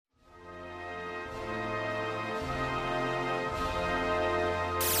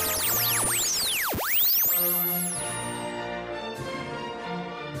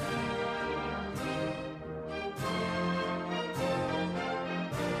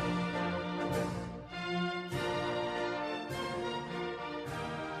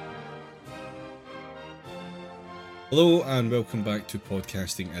Hello and welcome back to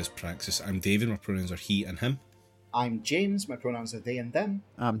Podcasting as Praxis. I'm David, my pronouns are he and him. I'm James, my pronouns are they and them.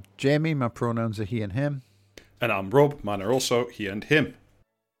 I'm Jamie, my pronouns are he and him. And I'm Rob, mine are also he and him.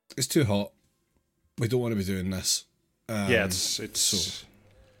 It's too hot. We don't want to be doing this. Yeah, it's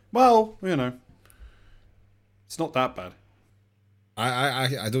well, you know, it's not that bad.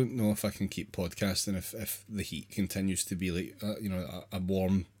 I don't know if I can keep podcasting if the heat continues to be like a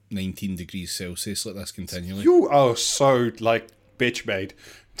warm 19 degrees Celsius like this continually. You are so like bitch made.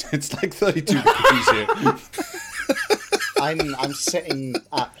 It's like 32 degrees here. I'm sitting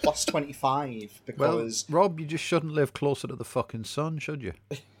at plus 25 because Rob, you just shouldn't live closer to the fucking sun, should you?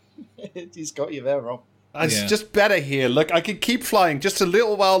 he's got you there, Rob. It's just better here. Look, I can keep flying just a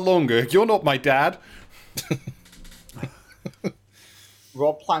little while longer. You're not my dad.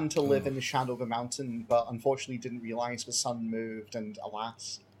 Rob planned to live in the shadow of a mountain, but unfortunately didn't realise the sun moved, and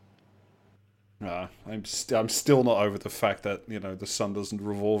alas. I'm still not over the fact that, you know, the sun doesn't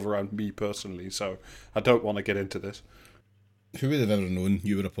revolve around me personally, so I don't want to get into this. Who would have ever known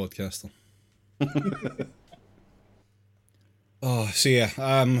you were a podcaster? I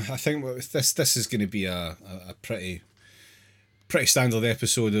think this is going to be a pretty standard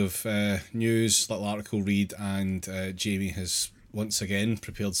episode of news, little article read, and Jamie has once again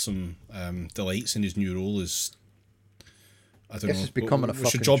prepared some delights in his new role as, I don't know. It's becoming a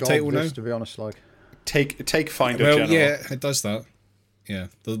fucking job title now, to be honest. Like, take Finder well, General. yeah, it does that. Yeah,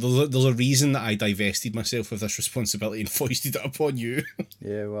 there's a reason that I divested myself of this responsibility and foisted it upon you.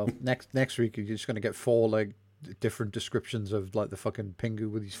 yeah, well, next week you're just going to get 4 like different descriptions of like the fucking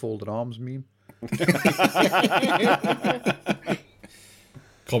Pingu with his folded arms meme.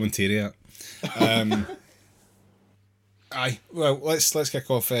 Commentariat. Aye. Well, let's kick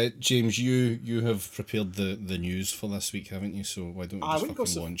off. James, you have prepared the news for this week, haven't you? So why don't we just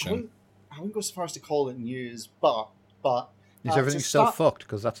fucking launch in? I wouldn't go so far as to call it news, but is everything still fucked?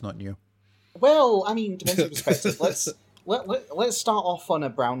 Because that's not new. Well, I mean, depends on perspective. Let's start off on a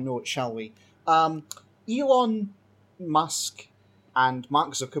brown note, shall we? Elon Musk and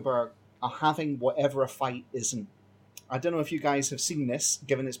Mark Zuckerberg are having whatever a fight isn't. I don't know if you guys have seen this,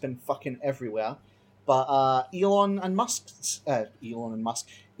 given it's been fucking everywhere. But Elon and Zuckerberg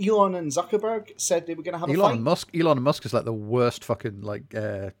said they were going to have a fight. Elon and Musk is like the worst fucking like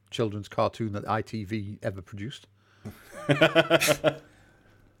children's cartoon that ITV ever produced.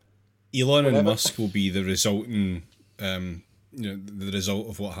 Elon and Musk will be the resulting, the result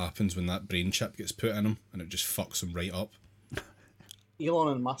of what happens when that brain chip gets put in him, and it just fucks him right up. Elon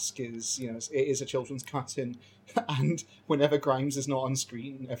and Musk is, it is a children's cartoon, and whenever Grimes is not on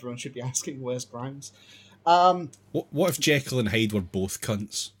screen, everyone should be asking, where's Grimes? What if Jekyll and Hyde were both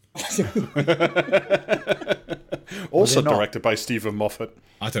cunts? Also directed by Stephen Moffat.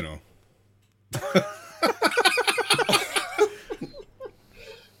 I don't know.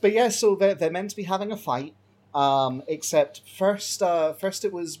 But yeah, so they're meant to be having a fight. Except first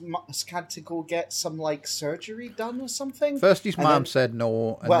it was Musk had to go get some like surgery done or something. First his mom said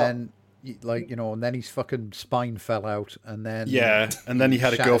no, and then and then his fucking spine fell out, and then and then he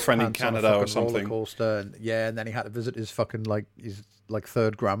had a girlfriend in Canada or something. Coaster, and then he had to visit his fucking his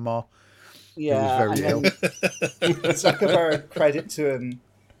third grandma. Yeah, who was very ill. Zuckerberg, credit to him,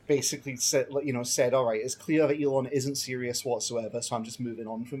 basically said, all right, it's clear that Elon isn't serious whatsoever, so I'm just moving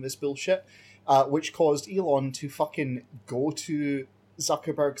on from this bullshit. Which caused Elon to fucking go to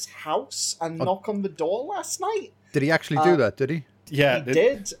Zuckerberg's house and knock on the door last night. Did he actually do that? Did he? Yeah, he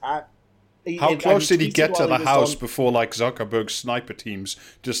did. How close did he get to the house before like Zuckerberg's sniper teams?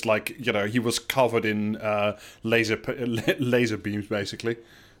 Just like he was covered in laser beams, basically.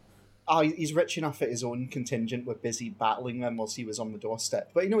 He's rich enough that his own contingent were busy battling them whilst he was on the doorstep.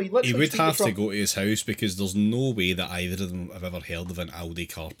 But he literally he would have to go to his house because there's no way that either of them have ever heard of an Aldi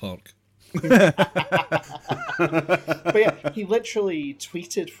car park. But yeah, he literally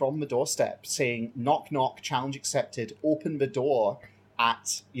tweeted from the doorstep saying, "Knock knock, challenge accepted, open the door,"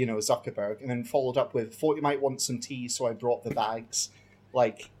 at Zuckerberg, and then followed up with, "Thought you might want some tea, so I brought the bags."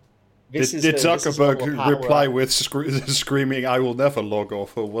 Like, did Zuckerberg reply with screaming, "I will never log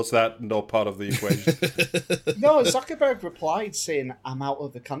off," or was that not part of the equation? No, Zuckerberg replied saying, "I'm out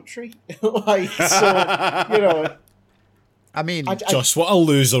of the country." I mean, just what a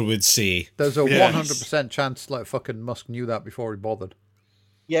loser would say. There's a 100% chance like fucking Musk knew that before he bothered.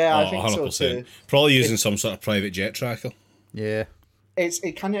 Yeah, I think 100%. So too. Probably using some sort of private jet tracker. Yeah. It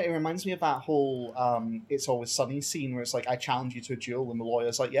reminds me of that whole It's Always Sunny scene where it's like, I challenge you to a duel, and the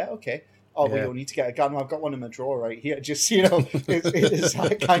lawyer's like, yeah, okay. Oh, we don't need to get a gun. I've got one in my drawer right here. Just, it's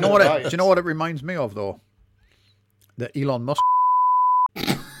that kind of do you know what it reminds me of, though? The Elon Musk.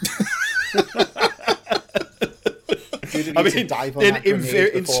 opportunity to dive on that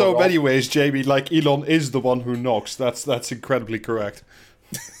grenade in before so Rob. many ways, Jamie, like Elon is the one who knocks. That's incredibly correct.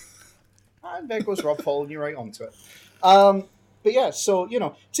 And there goes Rob following you right onto it. But yeah, so,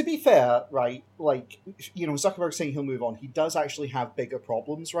 to be fair, right, like, Zuckerberg saying he'll move on, he does actually have bigger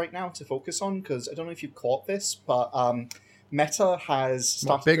problems right now to focus on, because I don't know if you've caught this, but Meta has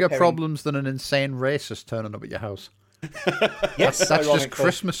started bigger preparing... problems than an insane racist turning up at your house. Yes, That's just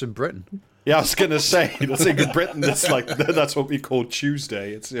Christmas in Britain. Yeah, I was gonna say, I think in Britain it's like that's what we call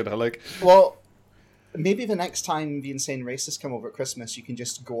Tuesday. It's Well, maybe the next time the insane racists come over at Christmas, you can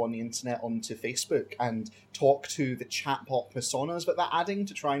just go on the internet onto Facebook and talk to the chatbot personas that they're adding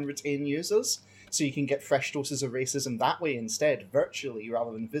to try and retain users, so you can get fresh doses of racism that way instead, virtually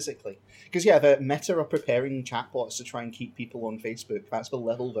rather than physically. Because the Meta are preparing chatbots to try and keep people on Facebook. That's the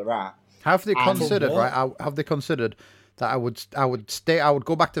level they're at. Have they considered, right? Have they considered that I would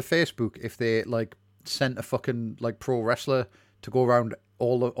go back to Facebook if they like sent a fucking like pro wrestler to go around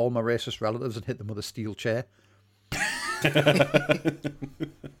all my racist relatives and hit them with a steel chair?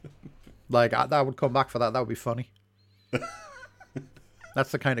 Like I would come back for that. That would be funny.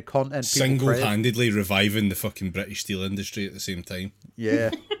 That's the kind of content people single-handedly reviving the fucking British steel industry at the same time. Yeah.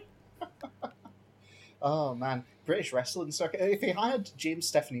 Oh man, British wrestling circuit. If they hired James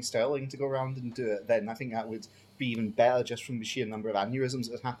Stephanie Sterling to go around and do it, then I think that would be even better, just from the sheer number of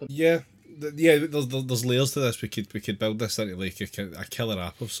aneurysms that happened. Yeah, there's layers to this. We could build this into like a killer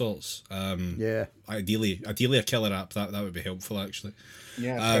app of sorts. Yeah. Ideally a killer app that would be helpful actually.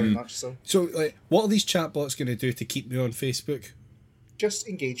 Yeah, very much so. So, like, what are these chatbots going to do to keep me on Facebook? Just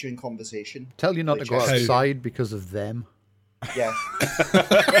engage you in conversation. Tell you not to go outside because of them. Yeah.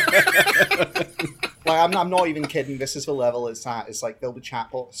 Like, I'm not even kidding. This is the level it's at. It's like there'll be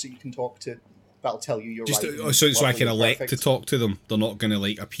chatbots that you can talk to that'll tell you you're right. So I can elect to talk to them. They're not going to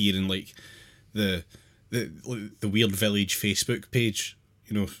like appear in like the Weird Village Facebook page,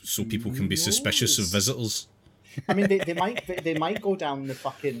 so people can be suspicious of visitors. I mean, they might go down the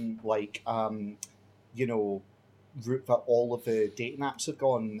fucking like route that all of the dating apps have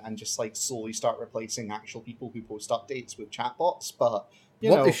gone, and just like slowly start replacing actual people who post updates with chatbots. But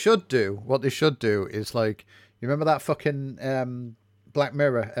what they should do is like, you remember that fucking Black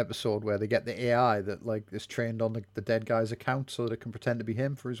Mirror episode where they get the AI that like is trained on the dead guy's account so that it can pretend to be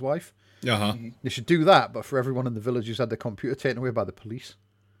him for his wife. Uh-huh. They should do that, but for everyone in the village who's had their computer taken away by the police.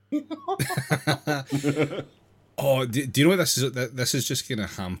 Oh, do you know what this is? This is just going to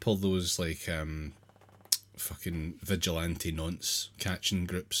hamper those like fucking vigilante nonce catching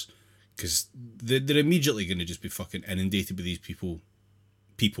groups, because they're immediately going to just be fucking inundated with these people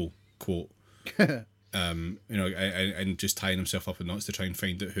quote and just tying himself up in knots to try and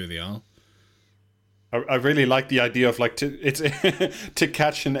find out who they are. I really like the idea of like to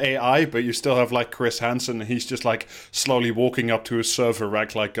catch an AI, but you still have like Chris Hansen. And he's just like slowly walking up to a server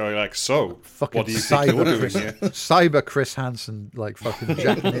rack, like going like, "So, fucking what do you think you're doing here?" Cyber Chris Hansen, like fucking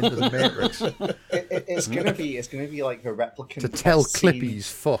jacking into the Matrix. It's gonna be like the replicant to tell scene. Clippy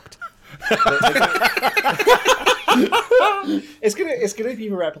he's fucked. It's gonna be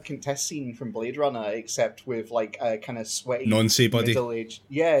a replicant test scene from Blade Runner, except with like a kind of sweaty nonce buddy. Middle-aged.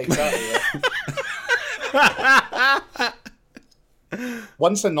 Yeah, exactly.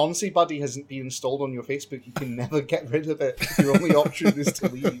 Once a nonce buddy hasn't been installed on your Facebook, you can never get rid of it. Your only option is to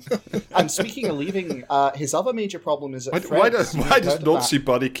leave. And speaking of leaving, his other major problem is that why does nonce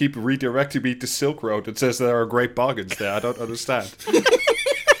buddy keep redirecting me to Silk Road? It says there are great bargains there. I don't understand.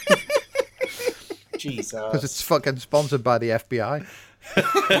 Jesus. Because it's fucking sponsored by the FBI.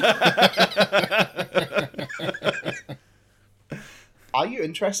 Are you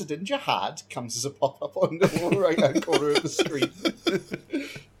interested in jihad? Comes as a pop-up on the lower right-hand corner of the screen.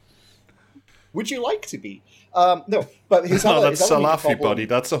 Would you like to be? No, but his other... that's Salafi, buddy.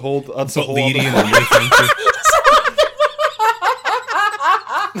 That's a whole... That's a whole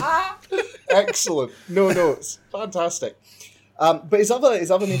Excellent. No notes. Fantastic. But his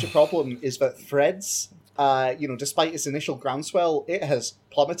other major problem is that Threads, despite its initial groundswell, it has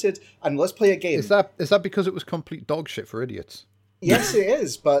plummeted. And let's play a game. Is that because it was complete dog shit for idiots? Yes, it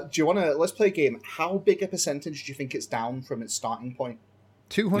is. But do you want to... Let's play a game. How big a percentage do you think it's down from its starting point?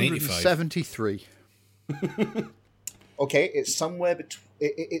 273. Okay, it's somewhere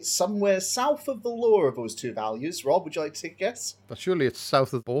it's somewhere south of the lower of those two values. Rob, would you like to take a guess? But surely it's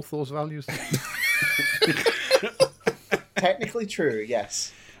south of both those values. Technically true,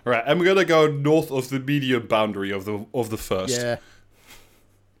 yes. Right, and we're gonna go north of the medium boundary of the first. Yeah.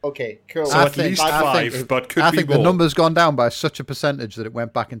 Okay, cool. So at least 5, but could be more. I think the number's gone down by such a percentage that it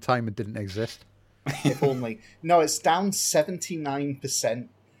went back in time and didn't exist. If only. No, it's down 79%. That's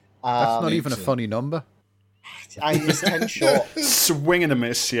not even a funny number. It's 10 short. Swing and a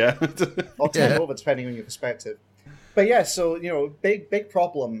miss, yeah. Or 10 over, depending on your perspective. But yeah, so, big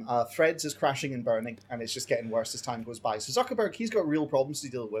problem. Threads is crashing and burning, and it's just getting worse as time goes by. So Zuckerberg, he's got real problems to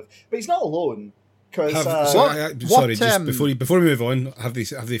deal with, but he's not alone. Because before we move on, have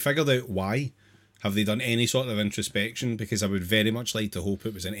they figured out why? Have they done any sort of introspection? Because I would very much like to hope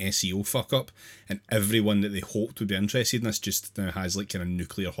it was an SEO fuck up, and everyone that they hoped would be interested in this just now has like kind of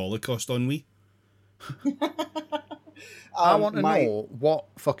nuclear holocaust on me. I want to know what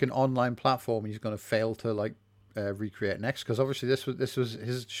fucking online platform he's going to fail to like recreate next, because obviously this was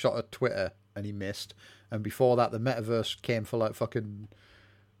his shot at Twitter and he missed, and before that the metaverse came for like fucking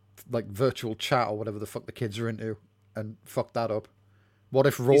like virtual chat or whatever the fuck the kids are into and fucked that up. What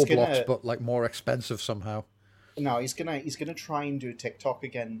if Roblox, but like more expensive somehow? No, he's gonna try and do TikTok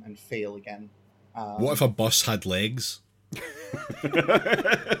again and fail again. What if a bus had legs?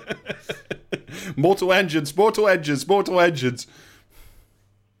 Mortal engines. Well,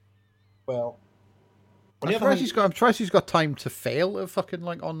 I'm surprised he's got time to fail at fucking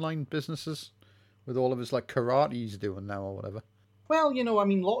like online businesses with all of his like karate he's doing now or whatever. Well, a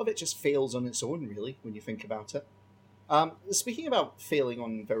lot of it just fails on its own, really, when you think about it. Speaking about failing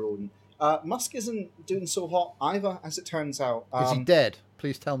on their own, Musk isn't doing so hot either, as it turns out. Is he dead?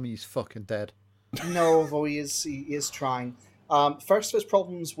 Please tell me he's fucking dead. No, though he is trying. First, there's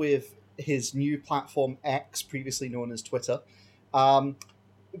problems with his new platform X, previously known as Twitter.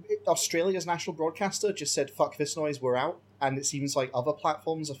 Australia's national broadcaster just said, "Fuck this noise, we're out." And it seems like other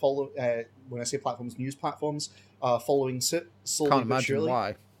platforms are following. When I say platforms, news platforms are following suit. Can't imagine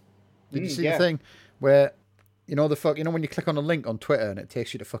why. Did you see the thing where when you click on a link on Twitter and it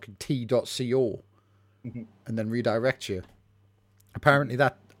takes you to fucking t.co and then redirects you? Apparently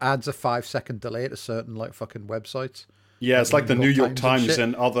that adds a 5-second delay to certain like fucking websites. Yeah, it's like the New York Times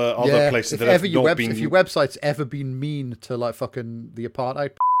and other places that have not been... If your website's ever been mean to like fucking the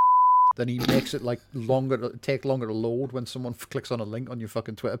apartheid, then he makes it like take longer to load when someone clicks on a link on your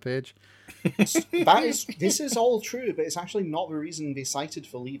fucking Twitter page. This is all true, but it's actually not the reason they cited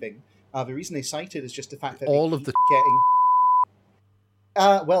for leaving. The reason they cited is just the fact that all of the getting.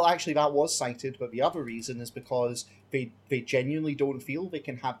 Well, actually, that was cited, but the other reason is because they genuinely don't feel they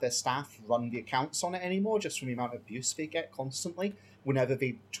can have their staff run the accounts on it anymore, just from the amount of abuse they get constantly whenever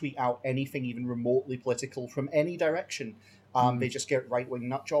they tweet out anything even remotely political from any direction. They just get right-wing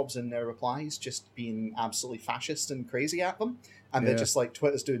nutjobs in their replies, just being absolutely fascist and crazy at them, and they're just like,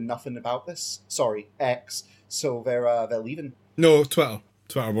 Twitter's doing nothing about this. Sorry, X. So they're leaving. No, Twitter,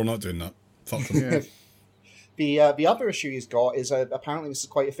 we're not doing that. Fuck them. The other issue he's got is apparently this is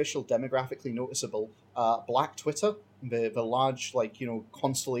quite official, demographically noticeable. Black Twitter, the large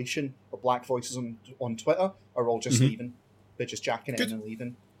constellation of black voices on Twitter are all just leaving. They're just jacking it in and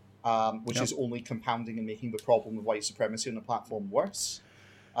leaving, which is only compounding and making the problem of white supremacy on the platform worse.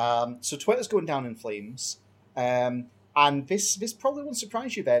 So Twitter's going down in flames. And this probably won't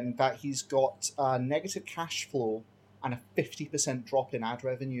surprise you then that he's got negative cash flow and a 50% drop in ad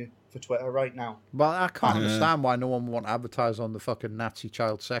revenue for Twitter right now. Well, I can't understand why no one would want to advertise on the fucking Nazi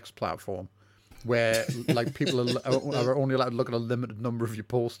child sex platform, where like people are only allowed to look at a limited number of your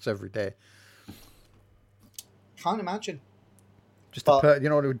posts every day. Can't imagine. Do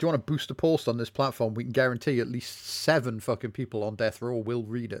you want to boost a post on this platform? We can guarantee at least 7 fucking people on death row will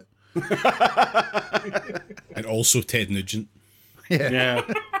read it. And also Ted Nugent. Yeah.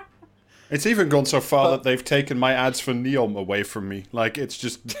 It's even gone so far that they've taken my ads for Neom away from me. Like, it's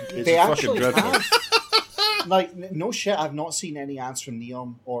fucking dreadful. Like, no shit, I've not seen any ads from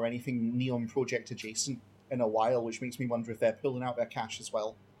Neom or anything Neom Project adjacent in a while, which makes me wonder if they're pulling out their cash as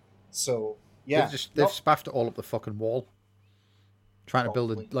well. So, yeah. They've spaffed it all up the fucking wall. Trying to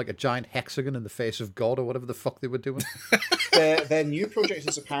build a giant hexagon in the face of God or whatever the fuck they were doing. Their new project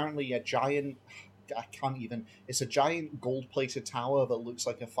is apparently a giant... It's a giant gold-plated tower that looks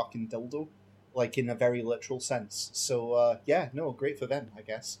like a fucking dildo, like in a very literal sense. So, great for them, I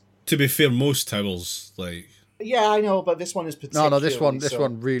guess. To be fair, most towers, like... Yeah, I know, but this one is particularly... No, this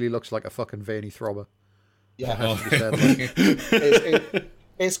one really looks like a fucking veiny throbber. Yeah.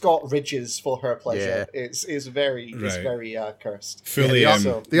 It's got ridges for her pleasure. Yeah. It's very cursed. Fully,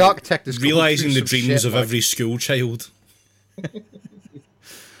 the architect is realising the dreams of every school child.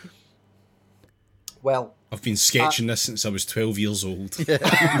 Well, I've been sketching this since I was 12 years old. Yeah.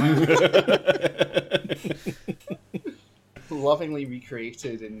 Lovingly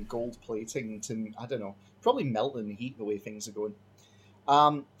recreated in gold plating to, I don't know, probably melt in the heat the way things are going.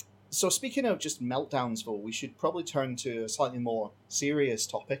 So speaking of just meltdowns, though, we should probably turn to a slightly more serious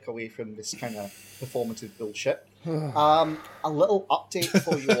topic away from this kind of performative bullshit. A little update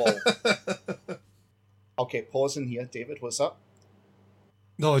for you all Okay, pause in here. David, what's up?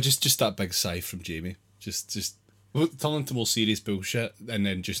 No, just that big sigh from Jamie. Just turning to more serious bullshit, and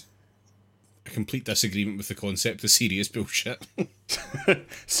then just a complete disagreement with the concept of serious bullshit.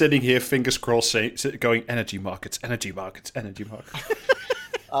 Sitting here, fingers crossed, going energy markets, energy markets, energy markets.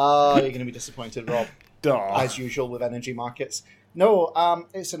 You're going to be disappointed, Rob. Duh. As usual with energy markets. No,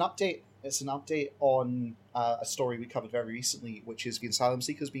 it's an update. It's an update on a story we covered very recently, which is the asylum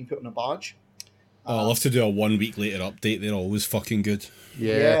seekers being put on a barge. I love to do a 1 week later update. They're always fucking good.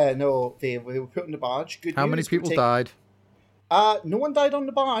 Yeah, no, they were put on the barge. Good How news, many people died? No one died on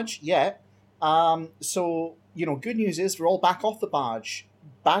the barge yet. So, good news is they're all back off the barge.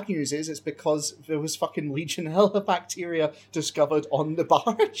 Bad news is it's because there was fucking Legionella bacteria discovered on the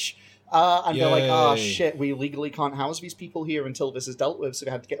barge. And they're like, oh shit, we legally can't house these people here until this is dealt with, so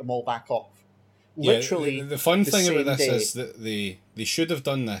they had to get them all back off. Literally, the fun thing about this day. is that they should have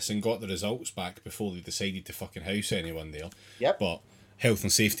done this and got the results back before they decided to fucking house anyone there. Yep. But health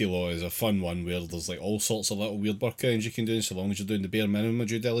and safety law is a fun one where there's like all sorts of little weird workarounds you can do, so long as you're doing the bare minimum of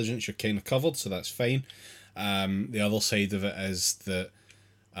due diligence, you're kind of covered, so that's fine. The other side of it is that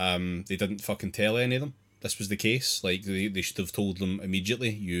they didn't fucking tell any of them this was the case. Like they should have told them immediately,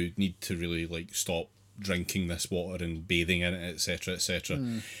 you need to really like stop drinking this water and bathing in it, etc.,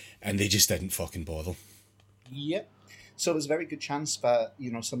 etc. And they just didn't fucking bother. Yep. So there's a very good chance that,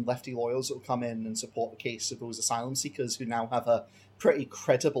 some lefty lawyers will come in and support the case of those asylum seekers who now have a pretty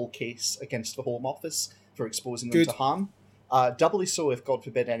credible case against the Home Office for exposing them to harm. Doubly so if, God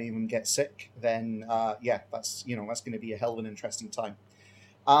forbid, any of them get sick, then, that's going to be a hell of an interesting time.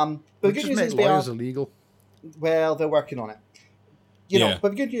 But the good news is lawyers illegal. Well, they're working on it. But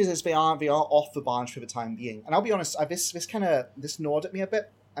the good news is they are off the barge for the time being. And I'll be honest, this gnawed at me a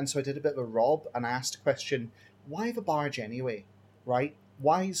bit, and so I did a bit of a Rob, and I asked the question, why the barge anyway? Right?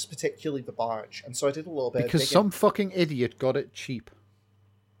 Why is particularly the barge? And so I did a little bit because of some fucking idiot got it cheap.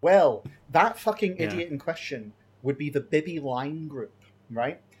 Well, that fucking idiot in question would be the Bibby Line Group,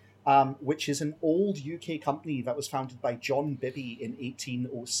 right? Which is an old UK company that was founded by John Bibby in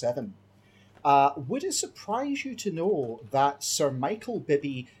 1807. Would it surprise you to know that Sir Michael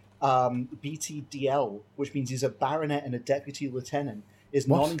Bibby, BTDL, which means he's a baronet and a deputy lieutenant, is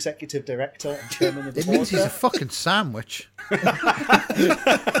non-executive director and chairman of the board? It means he's a fucking sandwich.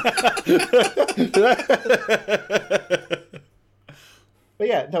 But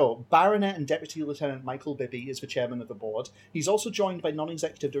yeah, no, Baronet and Deputy Lieutenant Michael Bibby is the chairman of the board. He's also joined by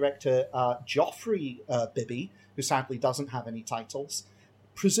non-executive director Geoffrey Bibby, who sadly doesn't have any titles.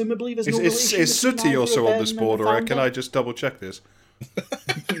 Presumably there's no relation Is Sooty also on this board, or can I just double check this?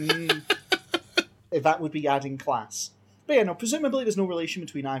 That would be adding class. But yeah, no, presumably there's no relation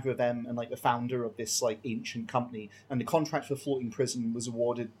between either of them and like the founder of this like ancient company, and the contract for the floating prison was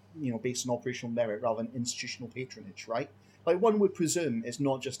awarded, based on operational merit rather than institutional patronage, right? Like one would presume it's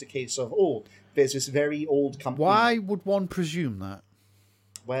not just a case of, there's this very old company. Why would one presume that?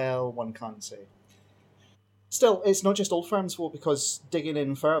 Well, one can't say. Still, it's not just old firms' fault, because digging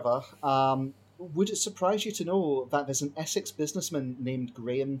in further, would it surprise you to know that there's an Essex businessman named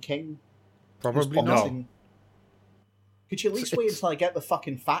Graham King? Probably not. Could you at least wait until I get the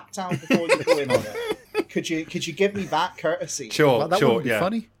fucking fact out before you go in on it? Could you give me that courtesy? Sure, well, that would be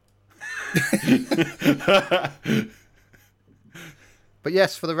funny. But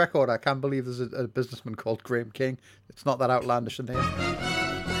yes, for the record, I can't believe there's a businessman called Graham King. It's not that outlandish a name.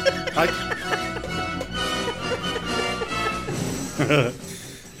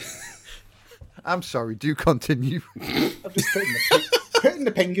 I'm sorry, do continue. I'm just putting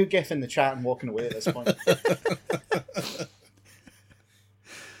the Pingu gif in the chat and walking away at this point.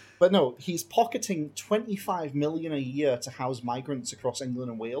 But no, he's pocketing $25 million a year to house migrants across England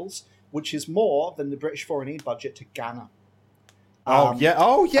and Wales, which is more than the British foreign aid budget to Ghana.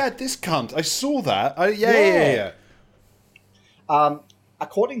 This cunt. I saw that. Yeah.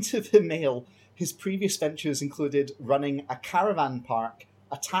 According to the Mail, his previous ventures included running a caravan park,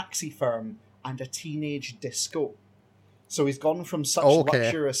 a taxi firm, and a teenage disco. So he's gone from such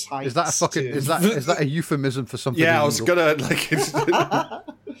luxurious heights. Is that a fucking? Is that a euphemism for something? Yeah, illegal? I was gonna like.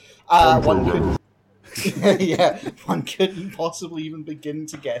 One couldn't possibly even begin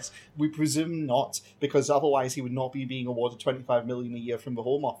to guess. We presume not, because otherwise he would not be being awarded $25 million a year from the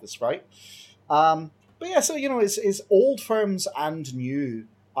Home Office, right? But yeah, so it's old firms and new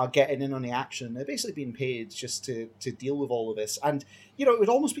are getting in on the action. They're basically being paid just to deal with all of this, and it would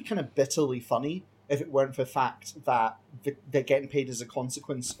almost be kind of bitterly funny if it weren't for the fact that they're getting paid as a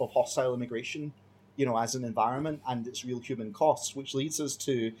consequence of hostile immigration, as an environment and its real human costs, which leads us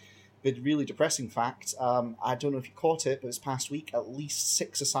to the really depressing fact. I don't know if you caught it, but this past week, at least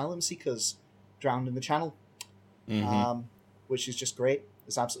 6 asylum seekers drowned in the Channel, which is just great.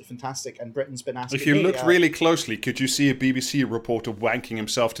 It's absolutely fantastic. And Britain's been asking... If you look really closely, could you see a BBC reporter wanking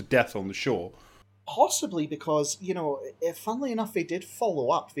himself to death on the shore? Possibly, because, funnily enough, they did follow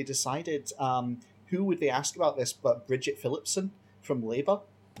up. They decided, who would they ask about this but Bridget Phillipson from Labour.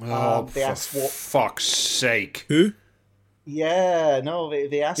 They asked what... fuck's sake. Who? Yeah, no,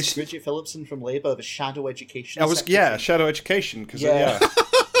 they asked Bridget Phillipson from Labour, the shadow education shadow education, because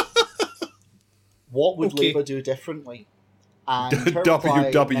what would Labour do differently? And her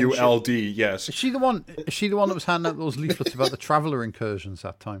WWLD, yes. Is she the one that was handing out those leaflets about the traveller incursions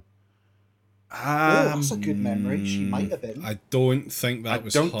that time? That's a good memory. She might have been. I don't think that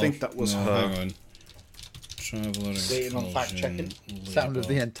was her. I don't think that was her. Hang on. Traveller waiting on fact checking. Sounded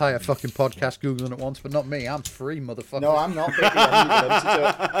the entire fucking podcast Googling at once, but not me. I'm free, motherfucker. No, I'm not. Baby. I need them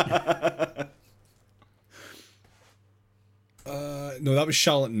to do it. No, that was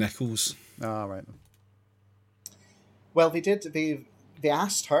Charlotte Nichols. Ah, right. Well, they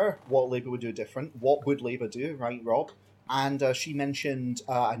asked her what Labour would do different. What would Labour do, right, Rob? And she mentioned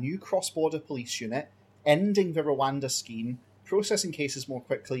a new cross-border police unit, ending the Rwanda scheme, processing cases more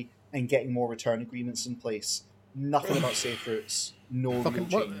quickly, and getting more return agreements in place. Nothing about safe routes. No real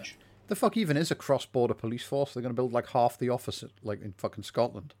change. The fuck even is a cross-border police force? They're going to build like half the office in fucking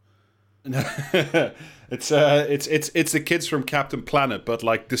Scotland. It's the kids from Captain Planet, but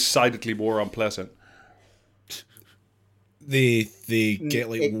like decidedly more unpleasant. They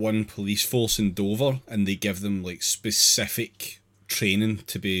get one police force in Dover, and they give them like specific training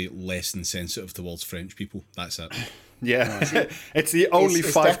to be less insensitive towards French people. That's it. Yeah, it's the only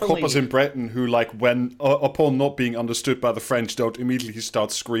five coppers in Britain who, like, when upon not being understood by the French, don't immediately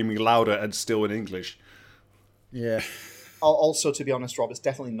start screaming louder and still in English. Yeah. Also, to be honest, Rob, it's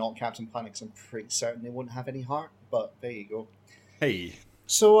definitely not Captain Planet, 'cause I'm pretty certain they wouldn't have any heart. But there you go. Hey.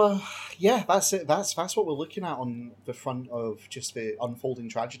 So, that's it. That's what we're looking at on the front of just the unfolding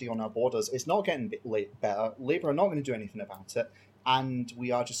tragedy on our borders. It's not getting better. Labour are not going to do anything about it. And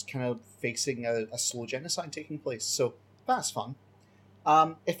we are just kind of facing a slow genocide taking place. So that's fun.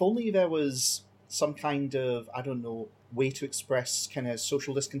 If only there was some kind of, I don't know, way to express kind of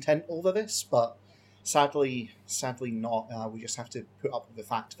social discontent over this. But sadly not. We just have to put up with the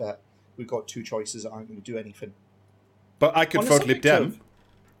fact that we've got two choices that aren't going to do anything. But I could vote Lib Dem.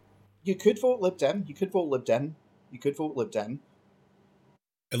 You could vote Lib Dem. You could vote Lib Dem. You could vote Lib Dem.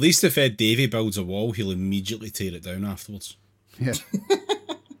 At least if Ed Davey builds a wall, he'll immediately tear it down afterwards. Yeah.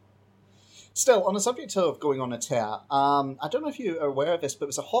 Still, on the subject of going on a tear, I don't know if you are aware of this, but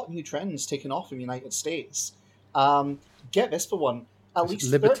there's a hot new trend taken off in the United States. Get this for one. At least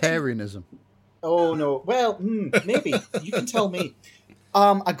libertarianism. Oh, no. Well, maybe. You can tell me.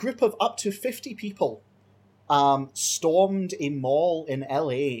 A group of up to 50 people stormed a mall in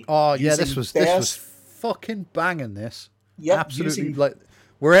LA. Oh, yeah, this was fucking banging, this. Yep, absolutely. Like,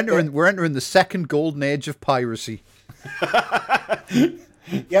 we're entering the second golden age of piracy.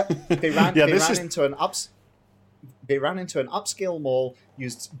 Yep, they ran into an upscale mall,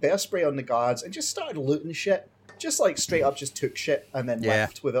 used bear spray on the guards, and just started looting shit. Just like straight up, just took shit and then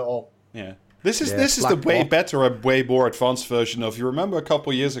left with it all. Yeah, this is the way better and way more advanced version of. You remember a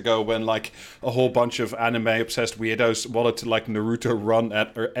couple years ago when like a whole bunch of anime obsessed weirdos wanted to like Naruto run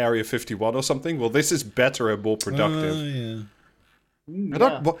at Area 51 or something? Well, this is better and more productive.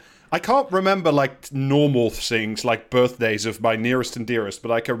 I can't remember like normal things like birthdays of my nearest and dearest,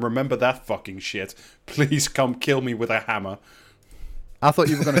 but I can remember that fucking shit. Please come kill me with a hammer. I thought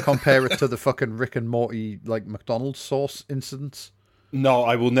you were going to compare it to the fucking Rick and Morty like McDonald's sauce incidents. No,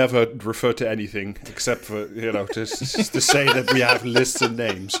 I will never refer to anything except for just to say that we have lists and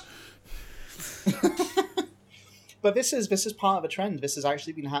names. But this is part of a trend. This has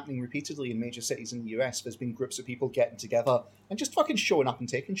actually been happening repeatedly in major cities in the US. There's been groups of people getting together and just fucking showing up and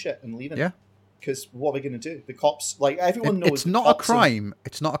taking shit and leaving. Yeah. Because what are we going to do? The cops, like everyone knows, it's not a crime.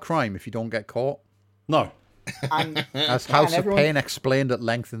 It's not a crime if you don't get caught. No. And, as House of Pain explained at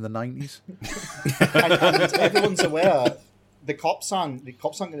length in the 90s. and everyone's aware. The cops aren't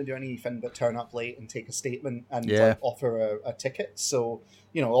going to do anything but turn up late and take a statement and offer a ticket. So,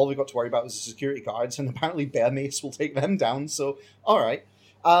 all we've got to worry about is the security guards, and apparently Bear Mace will take them down. So, all right.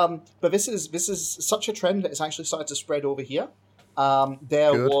 But this is such a trend that it's actually started to spread over here. Can't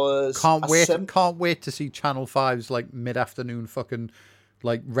wait to see Channel 5's like mid-afternoon fucking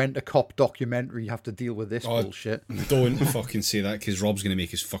like rent-a-cop documentary. You have to deal with this bullshit. Don't fucking say that, because Rob's going to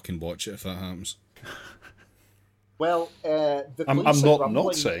make us fucking watch it if that happens. Well, the I'm police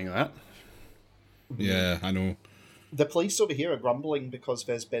not saying that. Yeah, I know. The police over here are grumbling because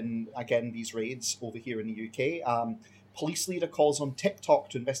there's been, again, these raids over here in the UK. Police leader calls on TikTok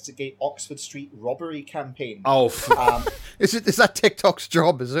to investigate Oxford Street robbery campaign. Oh, is that TikTok's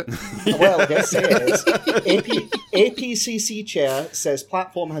job? Is it? Well, yes, it is. APCC chair says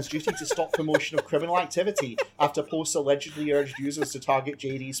platform has duty to stop promotion of criminal activity after posts allegedly urged users to target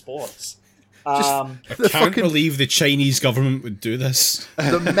JD Sports. I can't believe the Chinese government would do this.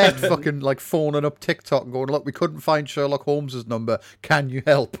 The Met fucking like phoning up TikTok and going, look, we couldn't find Sherlock Holmes's number. Can you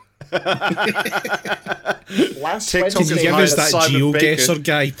help? Last TikTok Can you give us that GeoGuessr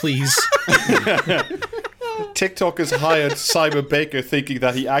guy, please? TikTok has hired Simon Baker thinking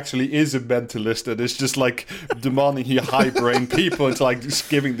that he actually is a mentalist and is just like demanding he high-brain people into like just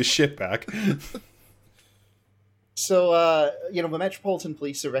giving the shit back. So, the Metropolitan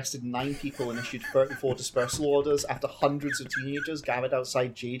Police arrested 9 people and issued 34 dispersal orders after hundreds of teenagers gathered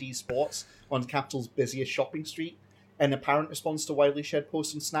outside JD Sports on the capital's busiest shopping street, in apparent response to widely shared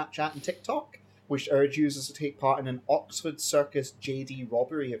posts on Snapchat and TikTok, which urge users to take part in an Oxford Circus JD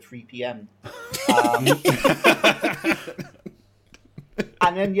robbery at 3 p.m.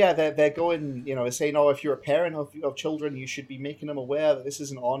 And then, they're going, saying, if you're a parent of children, you should be making them aware that this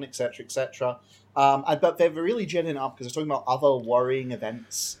isn't on, etc., etc. But they're really ginning up because they're talking about other worrying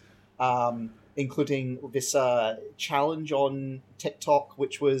events, including this challenge on TikTok,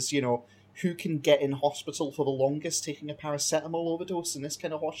 which was, who can get in hospital for the longest taking a paracetamol overdose and this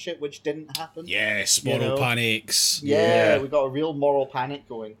kind of horse shit, which didn't happen. Yes, moral panics. Yeah, we got a real moral panic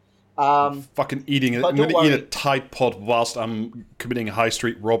going. Fucking eating it. I'm going to eat a Tide Pod whilst I'm committing a high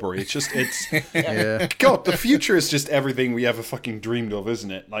street robbery. Yeah. God, the future is just everything we ever fucking dreamed of, isn't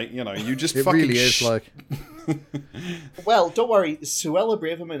it? Like, you just it fucking... really is like... Well, don't worry, Suella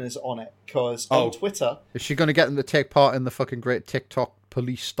Braverman is on it, because on Twitter... Is she going to get them to take part in the fucking great TikTok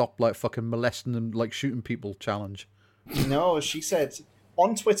police stop, like, fucking molesting and, like, shooting people challenge? No, she said,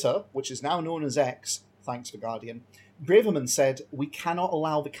 on Twitter, which is now known as X, thanks for Guardian, Braverman said, "We cannot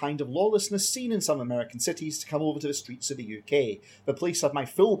allow the kind of lawlessness seen in some American cities to come over to the streets of the UK. The police have my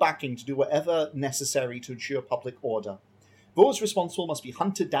full backing to do whatever necessary to ensure public order. Those responsible must be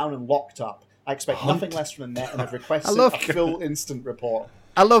hunted down and locked up. I expect nothing less from the Met and have requested a full instant report."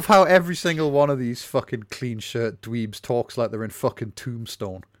 I love how every single one of these fucking clean shirt dweebs talks like they're in fucking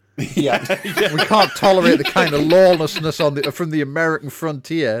Tombstone. Yeah. We can't tolerate the kind of lawlessness from the American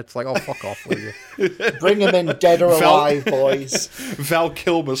frontier. It's like, oh, fuck off, will you? Bring him in dead or alive, boys. Val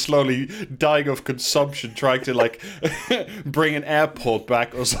Kilmer slowly dying of consumption, trying to, like, bring an airport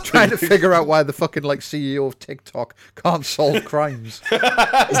back or something. Trying to figure out why the fucking, like, CEO of TikTok can't solve crimes.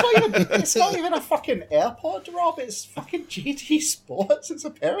 It's not even a fucking airport, Rob. It's fucking GT Sports. It's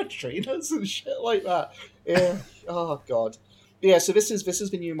a pair of trainers and shit like that. Yeah. Oh, God. Yeah, so this is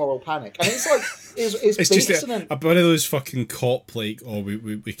the new moral panic, and it's like it's just based one of those fucking cop like,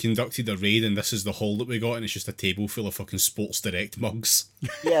 we conducted a raid and this is the haul that we got, and it's just a table full of fucking Sports Direct mugs.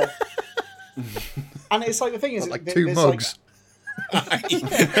 Yeah, and it's like the thing is like 2 mugs.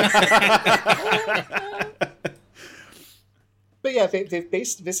 But yeah,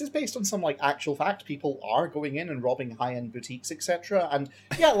 this is based on some like actual fact. People are going in and robbing high-end boutiques, etc. And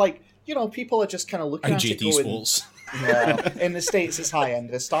yeah, people are just kind of looking and at JD it going, Sports. Yeah, in the States it's high-end.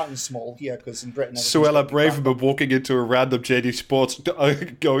 They're starting small here because in Britain... Suella Braverman walking into a random JD Sports,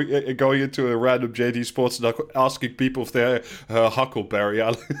 going into a random JD Sports and asking people if they're Huckleberry.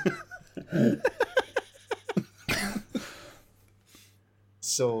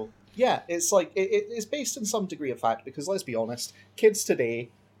 So... yeah, it's like it's based in some degree of fact because let's be honest, kids today,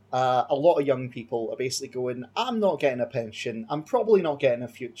 a lot of young people are basically going, I'm not getting a pension, I'm probably not getting a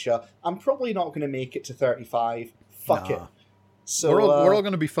future, I'm probably not going to make it to 35. Fuck it. So we're all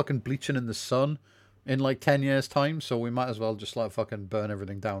going to be fucking bleaching in the sun in like 10 years' time, so we might as well just like fucking burn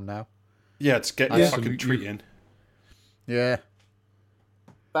everything down now. Yeah, it's getting fucking treating. Yeah.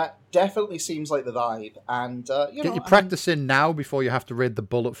 That definitely seems like the vibe, and get your practice in now before you have to raid the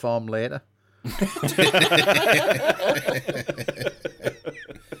bullet farm later.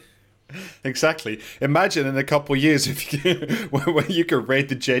 Exactly. Imagine in a couple of years if when you can raid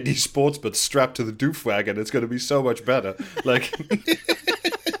the JD Sports but strapped to the doof wagon, it's going to be so much better. Like,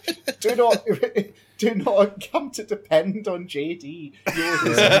 do not come to depend on JD.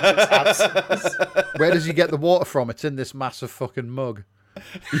 Where does he get the water from? It's in this massive fucking mug.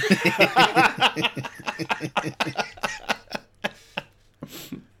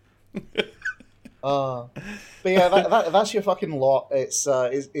 But yeah, that's your fucking lot. It's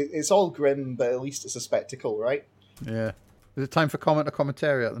all grim, but at least it's a spectacle, right? Yeah. Is it time for comment or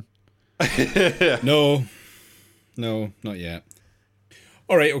commentary at them? No, not yet.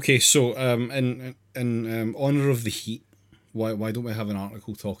 All right, okay. So, in honor of the heat, why don't we have an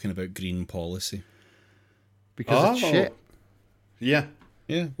article talking about green policy? because it's shit. Yeah.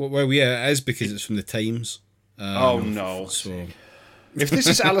 Yeah. Well, yeah, it is because it's from the Times. Oh no! So if this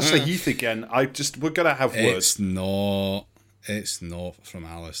is Alistair Heath again, we're gonna have words. It's not from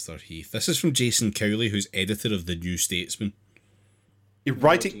Alistair Heath. This is from Jason Cowley, who's editor of the New Statesman. You're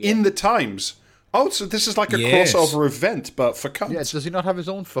writing in the Times. Oh, so this is like a crossover event, but for cunts. Yeah, does he not have his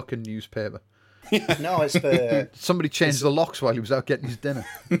own fucking newspaper? No, it's the... Somebody changed the locks while he was out getting his dinner.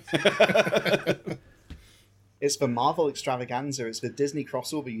 It's the Marvel extravaganza. It's the Disney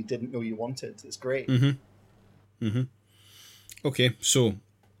crossover you didn't know you wanted. It's great. Okay, so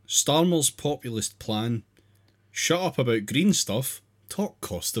Starmer's populist plan. Shut up about green stuff. Talk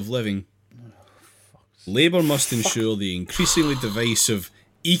cost of living. Labour must ensure the increasingly divisive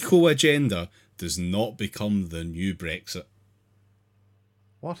eco agenda does not become the new Brexit.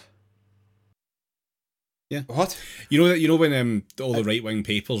 What? Yeah. What? You know when all the right wing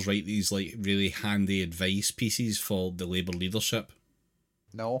papers write these like really handy advice pieces for the Labour leadership?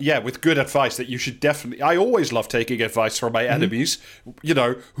 No. Yeah, with good advice that you should definitely... I always love taking advice from my enemies. You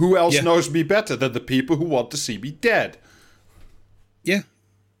know, who else knows me better than the people who want to see me dead? Yeah.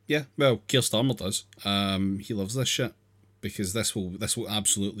 Yeah, well, Keir Starmer does. He loves this shit because this will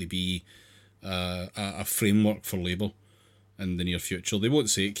absolutely be a framework for Labour in the near future. They won't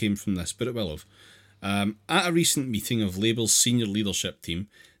say it came from this, but it will have. At a recent meeting of Labour's senior leadership team,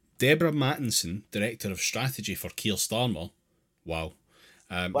 Deborah Mattinson, Director of Strategy for Keir Starmer,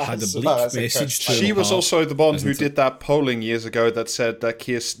 had a bleak message to She was also the one who it? did that polling years ago that said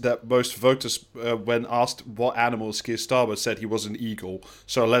that most voters, when asked what animals Keir Starmer, said he was an eagle.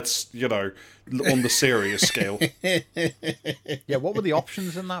 So let's, on the serious scale. Yeah, what were the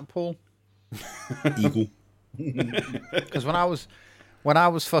options in that poll? Eagle. Because when I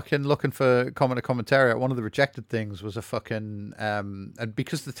was fucking looking for commentary, one of the rejected things was a fucking and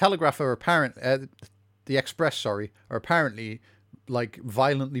because the Telegraph are the Express, are apparently like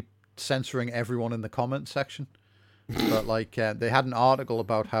violently censoring everyone in the comment section. But like they had an article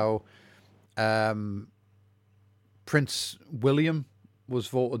about how Prince William was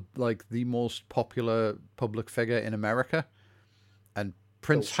voted like the most popular public figure in America, and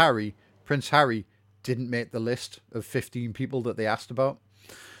Prince Harry didn't make the list of 15 people that they asked about.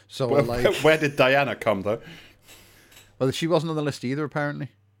 So where did Diana come though? Well, she wasn't on the list either apparently.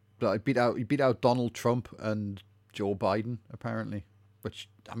 But he beat out Donald Trump and Joe Biden apparently, which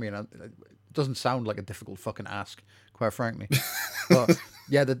I mean it doesn't sound like a difficult fucking ask, quite frankly. But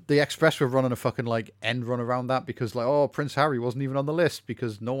yeah, the Express were running a fucking like end run around that because like Prince Harry wasn't even on the list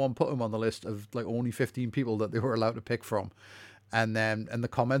because no one put him on the list of like only 15 people that they were allowed to pick from. And the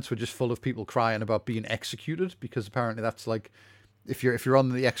comments were just full of people crying about being executed because apparently that's like if you're on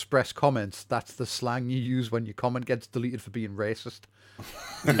the Express comments, that's the slang you use when your comment gets deleted for being racist.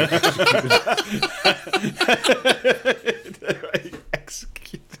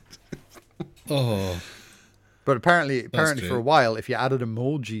 Executed. Oh. But apparently for a while, if you added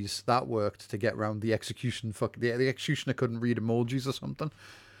emojis, that worked to get around the execution. The executioner couldn't read emojis or something.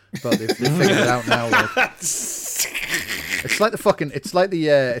 But they've figured it out now. Like, it's like the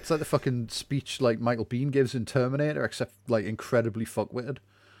fucking speech like Michael Biehn gives in Terminator, except like incredibly fuckwitted.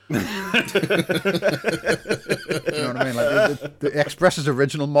 You know what I mean? Like the Express's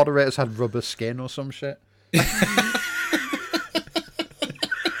original moderators had rubber skin or some shit.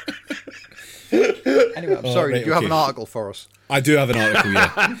 Anyway, I'm sorry. Right, do you have an article for us? I do have an article,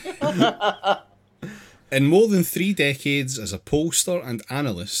 yeah. In more than 3 decades as a pollster and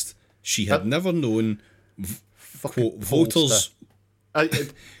analyst, she had never known quote, voters. I'm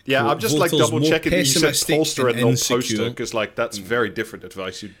just like double checking that you said pollster and not poster because like that's very different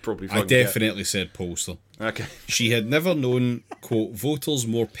advice. You'd probably. I definitely said pollster. Okay. She had never known quote voters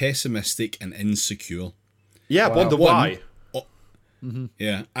more pessimistic and insecure. Yeah, wow. Wonder why.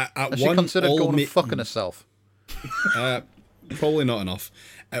 Yeah, at she one considered going and fucking herself. Probably not enough.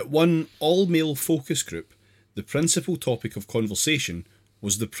 At one all-male focus group, the principal topic of conversation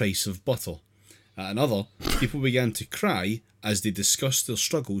was the price of butter. At another, people began to cry as they discussed their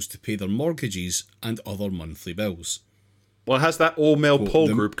struggles to pay their mortgages and other monthly bills. Well, has that all-male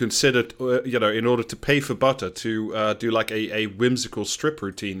poll group considered, in order to pay for butter, to do like a whimsical strip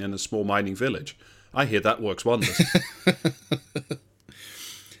routine in a small mining village? I hear that works wonders.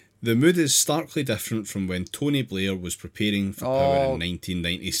 The mood is starkly different from when Tony Blair was preparing for power in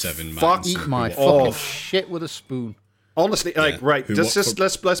 1997. Eat my fucking shit with a spoon. Honestly, right,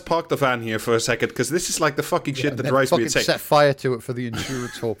 let's park the van here for a second, because this is like the fucking shit that drives me insane. Set fire to it for the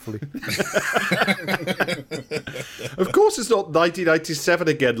insurance, hopefully. Of course, it's not 1997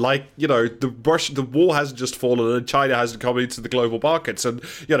 again. Like, the war hasn't just fallen, and China hasn't come into the global markets, and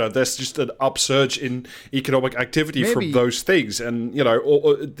there's just an upsurge in economic activity from those things, and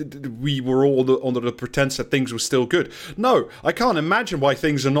we were all under the pretense that things were still good. No, I can't imagine why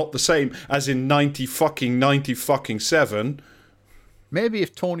things are not the same as in 90-fucking-7. Maybe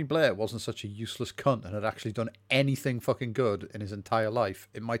if Tony Blair wasn't such a useless cunt and had actually done anything fucking good in his entire life,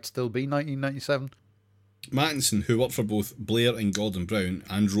 it might still be 1997. Mattinson, who worked for both Blair and Gordon Brown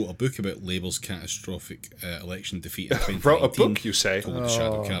and wrote a book about Labour's catastrophic election defeat in 2019. Wrote a book, you say? Called The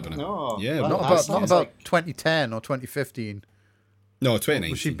Shadow Cabinet. No, yeah, not about 2010 or 2015. No,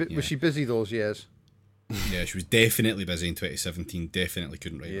 2019. Was she busy those years? Yeah, she was definitely busy in 2017. Definitely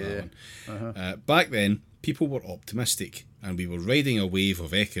couldn't write that one. Back then, people were optimistic, and we were riding a wave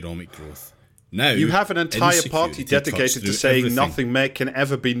of economic growth. Now you have an entire party dedicated to saying everything. nothing can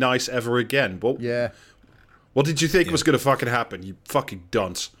ever be nice ever again. What did you think was going to fucking happen, you fucking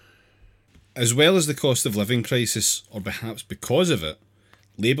dunce? As well as the cost of living crisis, or perhaps because of it,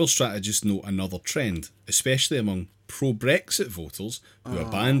 Labour strategists note another trend, especially among pro-Brexit voters who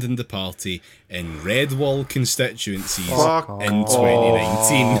abandoned the party in red wall constituencies in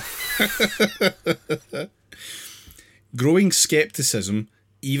 2019. Growing scepticism,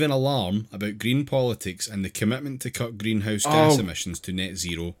 even alarm about green politics and the commitment to cut greenhouse gas emissions to net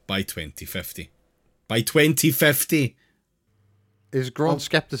zero by 2050. By 2050! Is grown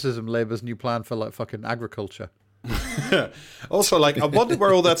scepticism Labour's new plan for like fucking agriculture? Also, like, I wonder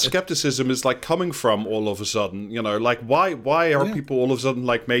where all that skepticism is like coming from all of a sudden. Like, why are people all of a sudden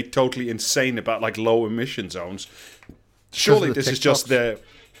like made totally insane about like low emission zones? Surely this is just their.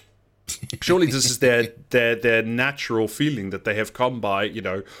 Surely this is their natural feeling that they have come by,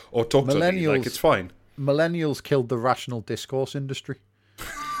 or talk to me like it's fine. Millennials killed the rational discourse industry.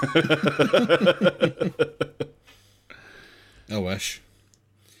 I wish.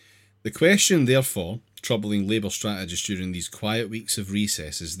 The question, therefore, troubling Labour strategists during these quiet weeks of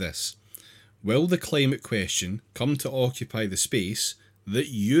recess is this: will the climate question come to occupy the space that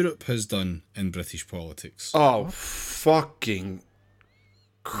Europe has done in British politics? Oh, fucking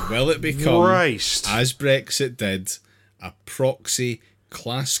will it become, Christ, as Brexit did, a proxy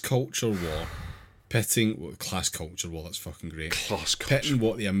class culture war? Class culture war, that's fucking great. Class culture. Pitting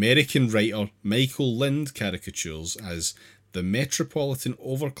what the American writer Michael Lind caricatures as the metropolitan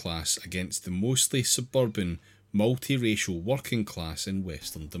overclass against the mostly suburban, multiracial working class in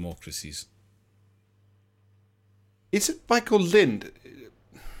Western democracies. Is it Michael Lind?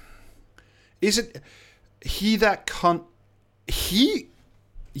 Is it he that cunt?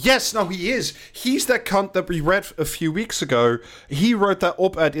 Yes, no, he is. He's that cunt that we read a few weeks ago. He wrote that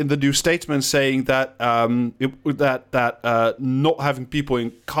op-ed in the New Statesman saying that not having people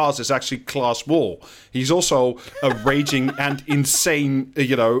in cars is actually class war. He's also a raging and insane,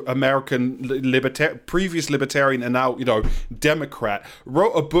 American previous libertarian and now, Democrat.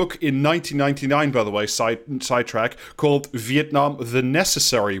 Wrote a book in 1999, by the way, sidetrack, called Vietnam: The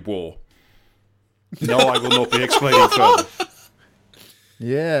Necessary War. No, I will not be explaining further.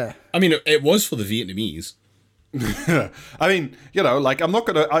 Yeah. I mean, it was for the Vietnamese. I mean, I'm not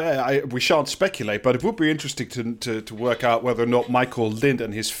gonna. We shan't speculate, but it would be interesting to work out whether or not Michael Lind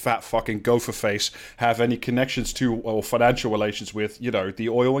and his fat fucking gopher face have any connections to or financial relations with, the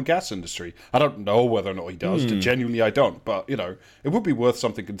oil and gas industry. I don't know whether or not he does. Genuinely, I don't. But it would be worth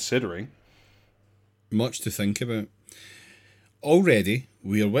something considering. Much to think about. Already,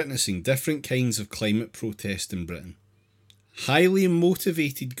 we are witnessing different kinds of climate protest in Britain. Highly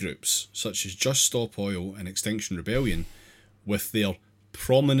motivated groups such as Just Stop Oil and Extinction Rebellion, with their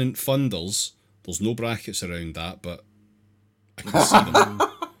prominent funders, there's no brackets around that, but I can see them,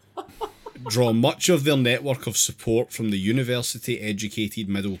 draw much of their network of support from the university-educated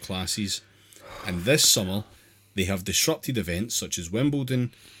middle classes. And this summer, they have disrupted events such as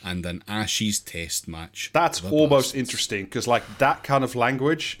Wimbledon and an Ashes test match. That's almost interesting, because that kind of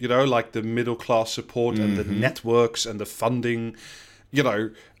language, like the middle class support and the networks and the funding,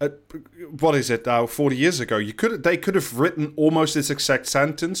 what is it now? 40 years ago, they could have written almost this exact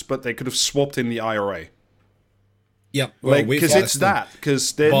sentence, but they could have swapped in the IRA. Yeah, well, because it's that.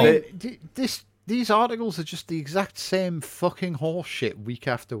 Because these articles are just the exact same fucking horse shit week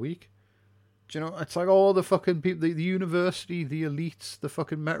after week. It's like all the fucking people, the university, the elites, the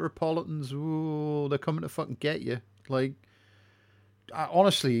fucking metropolitans, ooh, they're coming to fucking get you.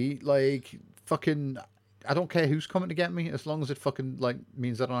 Honestly, fucking, I don't care who's coming to get me, as long as it fucking like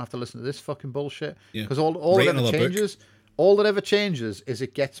means I don't have to listen to this fucking bullshit. Yeah. Because all Write that ever another book. changes, all that ever changes is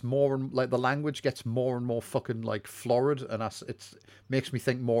it gets more and like the language gets more and more fucking like florid, and it makes me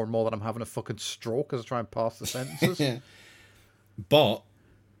think more and more that I'm having a fucking stroke as I try and pass the sentences. But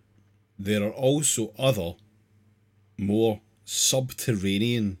there are also other, more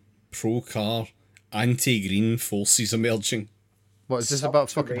subterranean, pro-car, anti-green forces emerging. What is this about?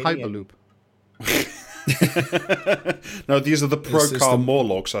 Fucking Hyperloop? No, these are the pro-car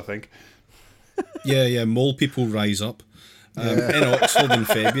Morlocks, I think. Yeah, mole people rise up. In Oxford in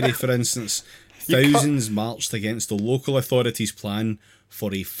February, for instance, thousands marched against the local authorities' plan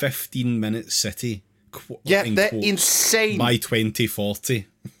for a 15-minute city. They're insane. By 2040.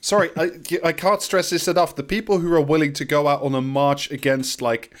 Sorry, I can't stress this enough. The people who are willing to go out on a march against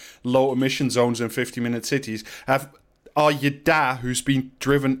like low emission zones in 50-minute cities are your dad who's been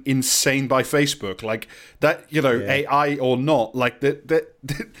driven insane by Facebook, like that. AI or not, like that.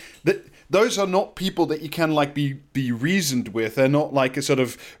 Those are not people that you can like be reasoned with. They're not like a sort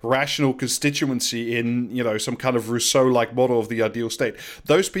of rational constituency in some kind of Rousseau-like model of the ideal state.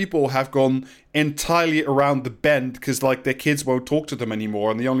 Those people have gone entirely around the bend because like their kids won't talk to them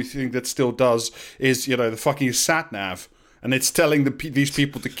anymore, and the only thing that still does is the fucking sat nav, and it's telling these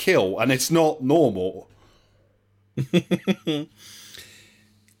people to kill, and it's not normal.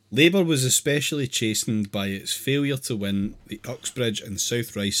 Labour was especially chastened by its failure to win the Uxbridge and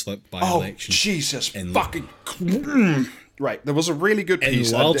South Ruislip by-election. Oh, Jesus fucking... Right, there was a really good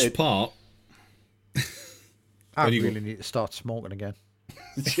piece. In large part... I really need to start smoking again.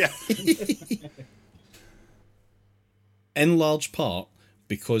 Yeah. In large part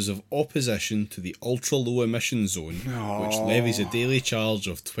because of opposition to the ultra-low emission zone, which levies a daily charge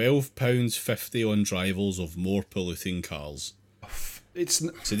of £12.50 on drivers of more polluting cars. It's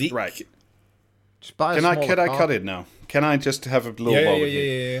right. Can I cut it now? Can I just have a little moment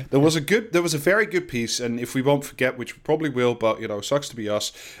here? Yeah. There was a very good piece, and if we won't forget, which we probably will, but sucks to be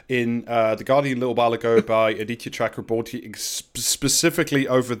us, in The Guardian a little while ago by Aditya Chakraborty, specifically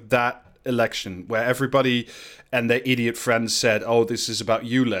over that election, where everybody and their idiot friends said, "Oh, this is about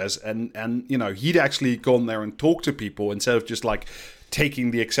you, Les," and he'd actually gone there and talked to people instead of just like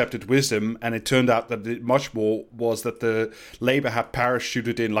taking the accepted wisdom, and it turned out that it much more was that the Labour had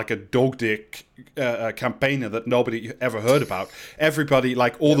parachuted in like a dog dick campaigner that nobody ever heard about. Everybody,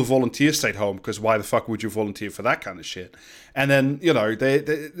 like all the volunteers stayed home, because why the fuck would you volunteer for that kind of shit? And then,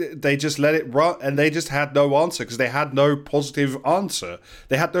 they just let it run, and they just had no answer because they had no positive answer.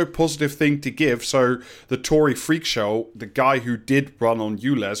 They had no positive thing to give. So the Tory freak show, the guy who did run on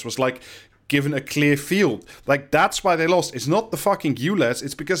ULEZ, was like, given a clear field. Like, that's why they lost. It's not the fucking ULEZ,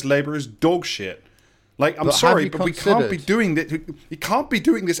 it's because Labour is dog shit. Like, I'm sorry, but we can't be doing this. You can't be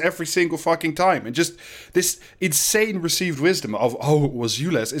doing this every single fucking time. And just this insane received wisdom of, oh, it was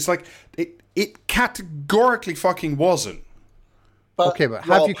ULEZ. It's like, it categorically fucking wasn't. But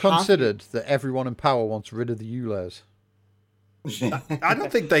have you considered that everyone in power wants rid of the ULEZ? I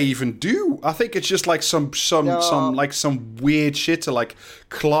don't think they even do. I think it's just like some weird shit to like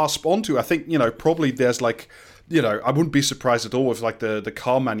clasp onto. I think probably there's like I wouldn't be surprised at all if like the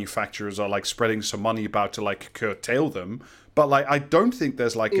car manufacturers are like spreading some money about to like curtail them. But like I don't think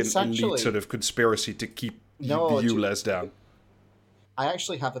there's like an elite sort of conspiracy to keep the ULEZ down. I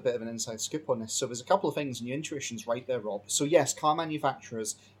actually have a bit of an inside scoop on this. So there's a couple of things, and your intuition's right there, Rob. So yes, car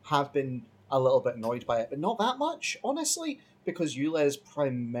manufacturers have been a little bit annoyed by it, but not that much, honestly, because ULEZ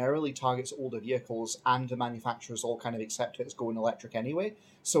primarily targets older vehicles, and the manufacturers all kind of accept it's going electric anyway.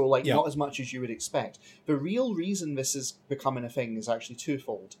 So not as much as you would expect. The real reason this is becoming a thing is actually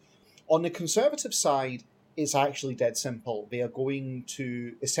twofold. On the Conservative side, it's actually dead simple. They are going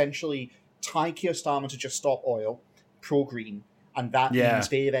to essentially tie Keir Starmer to just stop oil, pro-green, and that means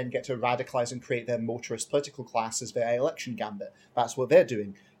they then get to radicalise and create their motorist political class as their election gambit. That's what they're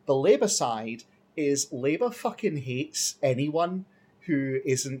doing. The Labour side is Labour fucking hates anyone who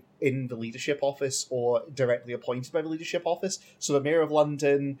isn't in the leadership office or directly appointed by the leadership office. So the Mayor of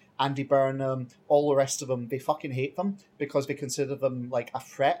London, Andy Burnham, all the rest of them, they fucking hate them because they consider them like a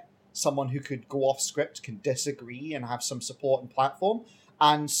threat, someone who could go off script, can disagree and have some support and platform.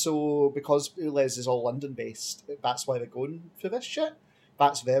 And so, because ULEZ is all London-based, that's why they're going for this shit.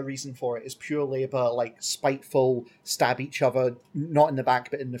 That's their reason for it, is pure Labour, like, spiteful, stab each other, not in the back,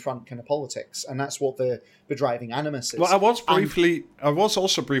 but in the front kind of politics. And that's what the driving animus is. Well, I was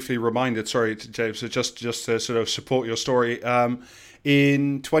also briefly reminded, sorry, James, just to sort of support your story,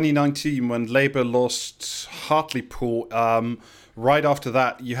 in 2019, when Labour lost Hartlepool, right after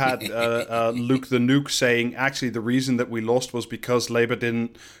that, you had Luke the Nuke saying, actually, the reason that we lost was because Labour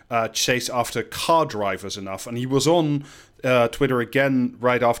didn't chase after car drivers enough. And he was on Twitter again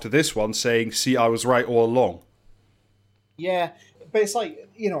right after this one saying, see, I was right all along. Yeah, but it's like,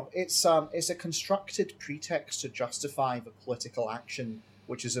 it's a constructed pretext to justify the political action,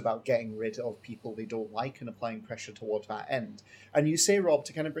 which is about getting rid of people they don't like and applying pressure toward that end. And you say, Rob,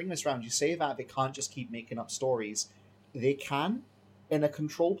 to kind of bring this round, you say that they can't just keep making up stories. They can, in a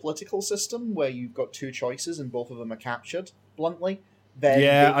controlled political system where you've got two choices and both of them are captured, bluntly. Then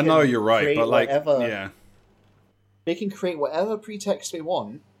yeah, I know you're right, but they can create whatever pretext they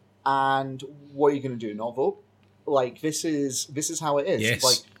want, and what are you going to do? Not vote? Like, this is how it is. Yes.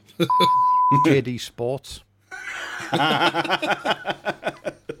 Like, JD Sports.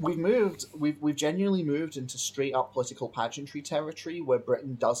 We've genuinely moved into straight up political pageantry territory where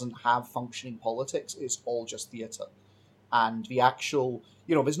Britain doesn't have functioning politics. It's all just theatre. And the actual,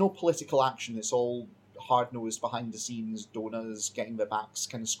 there's no political action. It's all hard-nosed, behind the scenes donors getting their backs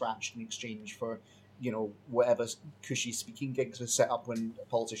kind of scratched in exchange for, whatever cushy speaking gigs are set up when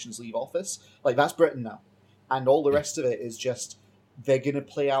politicians leave office. Like, that's Britain now. And all the rest of it is just, they're going to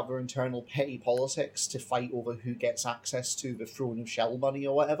play out their internal petty politics to fight over who gets access to the throne of shell money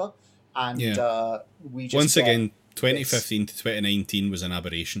or whatever. And we just once again, 2015 to 2019 was an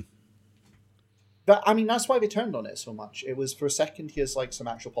aberration. That's why they turned on it so much. It was, for a second, here's like some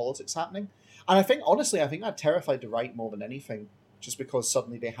actual politics happening. And I think that terrified the right more than anything, just because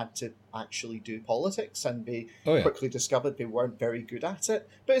suddenly they had to actually do politics and they quickly discovered they weren't very good at it.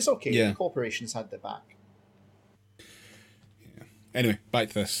 But it's okay. Yeah. The corporations had their back. Anyway, back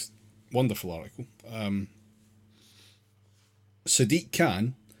to this wonderful article. Sadiq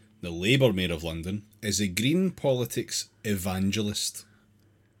Khan, the Labour Mayor of London, is a green politics evangelist.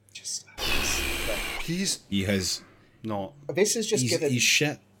 He has not. This is just given. He's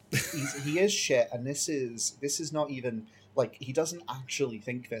shit. He is shit, and this is not even like, he doesn't actually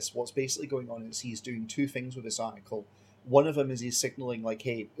think this. What's basically going on is he's doing two things with this article. One of them is he's signalling, like,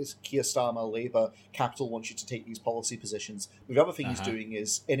 hey, it's Keir Starmer, Labour, Capital wants you to take these policy positions. The other thing he's doing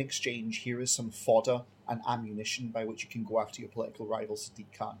is, in exchange, here is some fodder and ammunition by which you can go after your political rival, Sadiq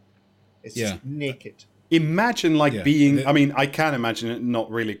Khan. It's just naked. Imagine, being... I mean, I can imagine it, not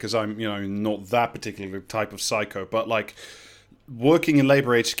really, because I'm, not that particular type of psycho, but, working in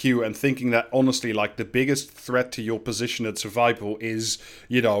Labour HQ and thinking that, honestly, the biggest threat to your position and survival is,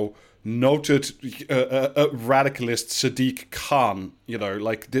 noted radicalist Sadiq Khan,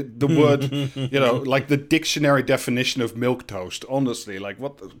 the word, the dictionary definition of milquetoast. Honestly,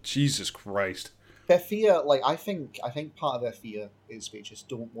 Jesus Christ. Their fear, I think part of their fear is they just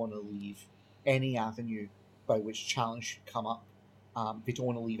don't want to leave any avenue by which challenge should come up. They don't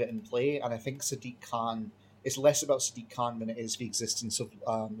want to leave it in play, and I think Sadiq Khan, it's less about Sadiq Khan than it is the existence of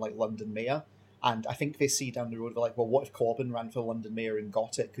London Mayor. And I think they see down the road, they're like, well, what if Corbyn ran for London Mayor and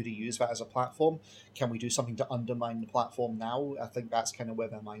got it? Could he use that as a platform? Can we do something to undermine the platform now? I think that's kind of where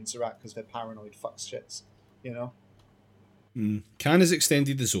their minds are at, because they're paranoid fuck shits, Khan has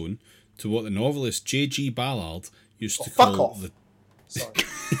extended the zone to what the novelist J.G. Ballard used to fuck call off.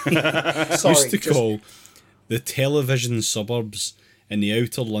 Call the television suburbs in the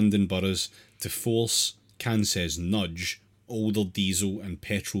outer London boroughs to force, Khan says, nudge older diesel and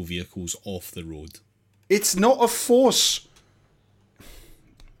petrol vehicles off the road. It's not a force.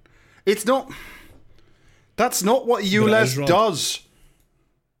 It's not. That's not what ULEZ does.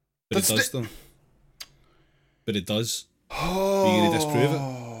 But it does, though. But it does. Are you going to disprove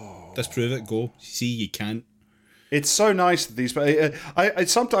it? Disprove it. Go. See, you can't. It's so nice that these. I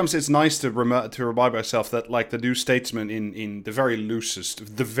sometimes it's nice to remind myself that the New Statesman in the very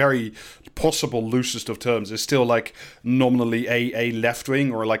loosest, the very possible loosest of terms is still nominally a left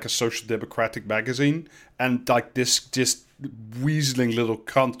wing or a social democratic magazine, and this just weaseling little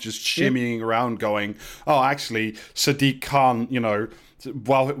cunt just shimmying around going, oh, actually Sadiq Khan,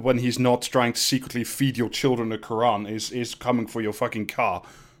 when he's not trying to secretly feed your children the Quran, is coming for your fucking car.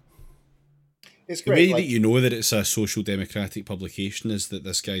 It's the great, way that you know that it's a social democratic publication is that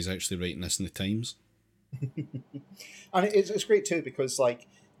this guy's actually writing this in the Times. And it's great too, because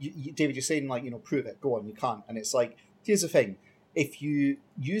David, you're saying prove it, go on, you can't. And it's here's the thing, if you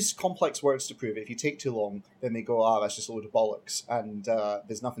use complex words to prove it, if you take too long, then they go, that's just a load of bollocks, and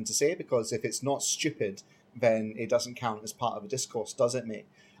there's nothing to say, because if it's not stupid, then it doesn't count as part of a discourse, does it, mate?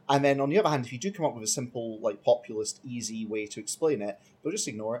 And then on the other hand, if you do come up with a simple, populist, easy way to explain it, they'll just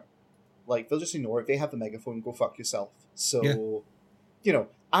ignore it. They'll just ignore it. They have the megaphone, go fuck yourself. So,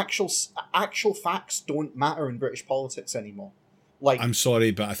 actual facts don't matter in British politics anymore. Like, I'm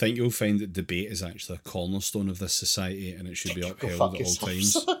sorry, but I think you'll find that debate is actually a cornerstone of this society, and it should be upheld at all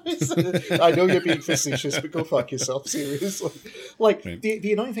times. I know you're being facetious, but go fuck yourself, seriously. Like, Right.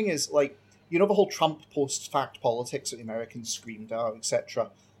 the annoying thing is, like, you know the whole Trump post-fact politics that the Americans screamed out, etc.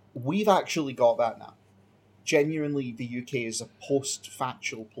 We've actually got that now. Genuinely, the UK is a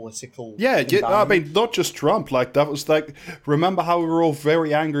post-factual political I environment. mean, not just Trump. Like, that was like, remember how we were all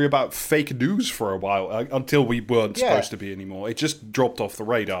very angry about fake news for a while until we weren't supposed to be anymore. It just dropped off the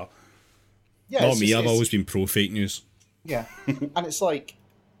radar. Yeah, Not me. I've always been pro fake news. Yeah, and it's like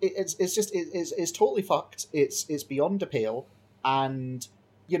it's totally fucked. It's beyond a pale, and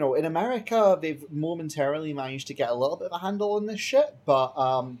you know, in America they've momentarily managed to get a little bit of a handle on this shit, but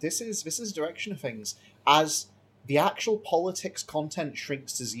this is the direction of things. As the actual politics content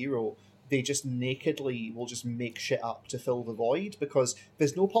shrinks to zero, they just nakedly will just make shit up to fill the void because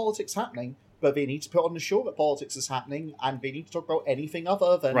there's no politics happening, but they need to put on the show that politics is happening, and they need to talk about anything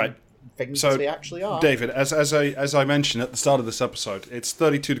other than things as they actually are. David, as I mentioned at the start of this episode, it's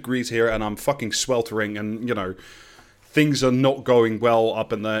 32 degrees here, and I'm fucking sweltering, and you know, things are not going well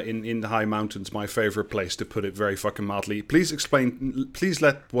up in the high mountains. My favorite place, to put it very fucking mildly. Please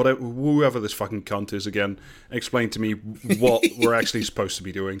let whoever this fucking cunt is again explain to me what we're actually supposed to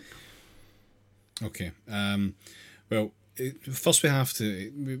be doing. Okay. Well, first we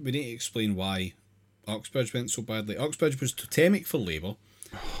need to explain why Uxbridge went so badly. Uxbridge was totemic for Labour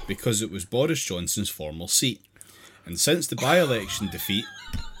because it was Boris Johnson's former seat. And since the by-election defeat...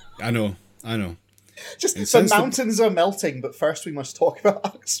 I know. Just the mountains are melting, but first we must talk about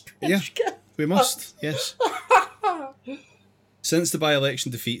Uxbridge. Yeah, we must, yes. Since the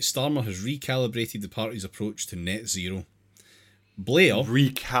by-election defeat, Starmer has recalibrated the party's approach to net zero. Blair...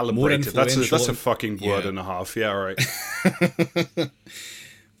 Recalibrated. That's a fucking word and a half. Yeah, right.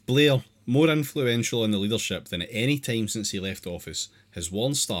 Blair, more influential in the leadership than at any time since he left office, has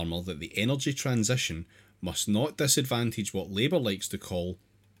warned Starmer that the energy transition must not disadvantage what Labour likes to call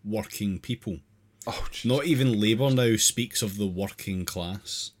working people. Oh, geez. Not even Labour now speaks of the working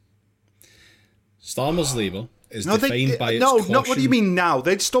class. Starmer's Labour is defined by its caution. No, what do you mean now?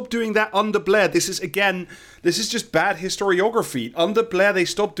 They'd stopped doing that under Blair. This is just bad historiography. Under Blair, they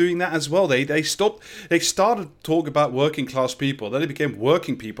stopped doing that as well. They started to talk about working class people, then it became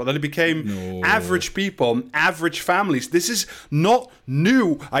working people, then it became average people, average families. This is not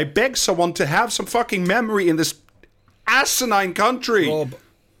new. I beg someone to have some fucking memory in this asinine country. Rob,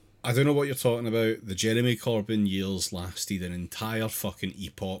 I don't know what you're talking about. The Jeremy Corbyn years lasted an entire fucking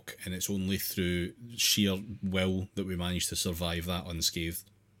epoch, and it's only through sheer will that we managed to survive that unscathed.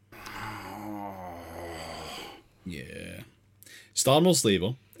 Yeah. Starmer's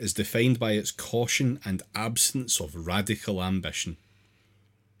Labour is defined by its caution and absence of radical ambition.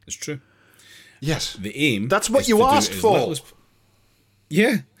 It's true. Yes. The aim... That's what you asked for.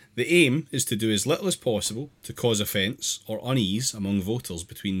 Yeah. The aim is to do as little as possible to cause offence or unease among voters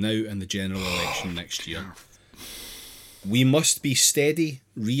between now and the general election next year. We must be steady,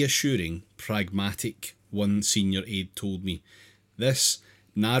 reassuring, pragmatic, one senior aide told me. This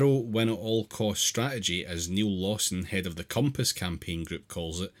narrow win-at-all-cost strategy, as Neil Lawson, head of the Compass campaign group,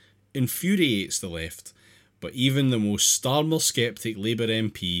 calls it, infuriates the left, but even the most Starmer-sceptic Labour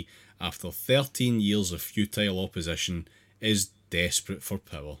MP, after 13 years of futile opposition, is desperate for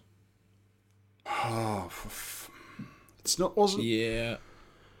power. It's not, wasn't... Yeah.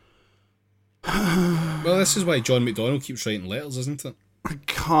 Well, this is why John McDonnell keeps writing letters, isn't it? I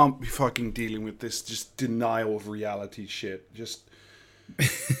can't be fucking dealing with this just denial of reality shit. Just...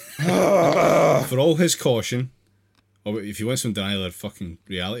 For all his caution, or if you want some denial of fucking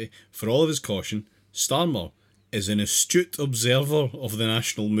reality, for all of his caution, Starmer is an astute observer of the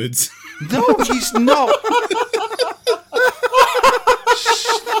national moods. No, he's not!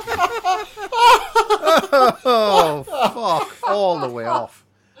 Oh, fuck. All the way off.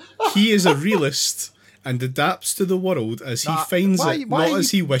 He is a realist and adapts to the world as he finds it, not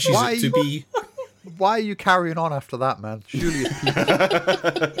as he wishes it to be. Why are you carrying on after that, man? Surely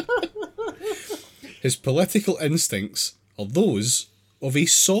His political instincts are those of a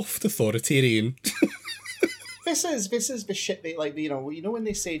soft authoritarian. This is the shit they like. You know when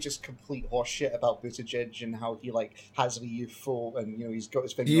they say just complete horse shit about Buttigieg and how he like has the youthful and he's got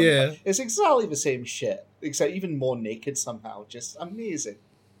his finger. Yeah, on the it's exactly the same shit, except even more naked somehow. Just amazing.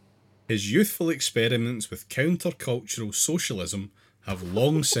 His youthful experiments with countercultural socialism have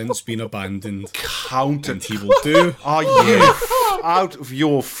long since been abandoned. And he will do. Are you out of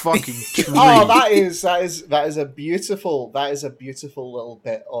your fucking tree? Oh, that is a beautiful little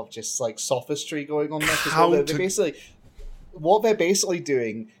bit of just like sophistry going on there. Because what they're basically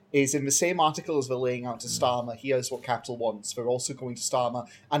doing is in the same article as they're laying out to Starmer, here's what Capital wants. They're also going to Starmer,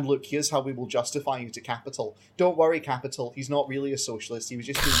 and look, here's how we will justify you to Capital. Don't worry, Capital, he's not really a socialist. He was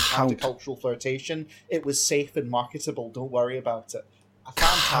just doing countercultural flirtation. It was safe and marketable. Don't worry about it.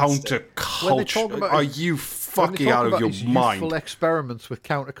 Counterculture? Are you fucking out of your mind? Youthful experiments with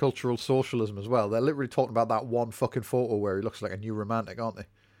countercultural socialism as well. They're literally talking about that one fucking photo where he looks like a new romantic, aren't they?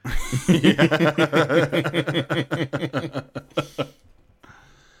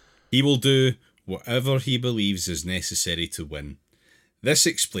 He will do whatever he believes is necessary to win. This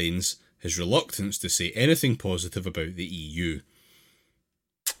explains his reluctance to say anything positive about the EU.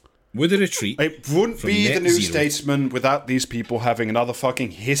 Would a retreat... It wouldn't be the New Statesman without these people having another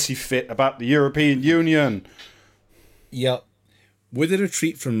fucking hissy fit about the European Union. Yeah. Would a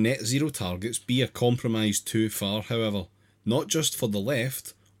retreat from net zero targets be a compromise too far, however? Not just for the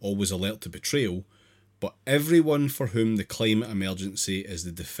left, always alert to betrayal, but everyone for whom the climate emergency is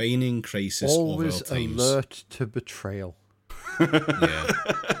the defining crisis of our times. Always alert to betrayal. Yeah.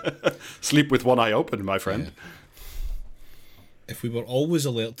 Sleep with one eye open, my friend. Yeah. If we were always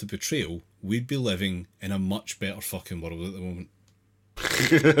alert to betrayal, we'd be living in a much better fucking world at the moment.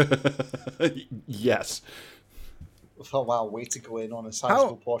 Yes. Oh wow, way to go in on a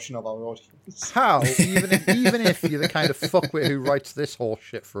sizable portion of our audience. How, even if you're the kind of fuckwit who writes this horse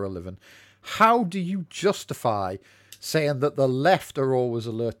shit for a living, how do you justify saying that the left are always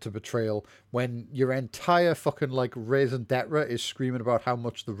alert to betrayal when your entire fucking like raison d'etre is screaming about how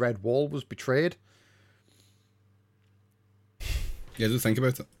much the Red Wall was betrayed? Yeah, do think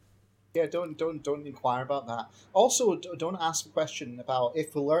about it. Yeah, don't inquire about that. Also, don't ask a question about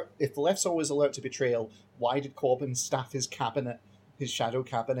if the left's always alert to betrayal. Why did Corbyn staff his cabinet, his shadow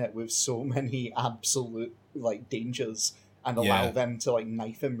cabinet, with so many absolute like dangers and allow them to like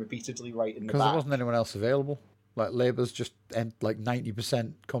knife him repeatedly right in the back? Because there wasn't anyone else available. Like Labour's just like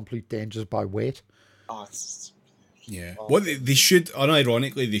 90% complete dangers by weight. Oh, yeah. Well, they should,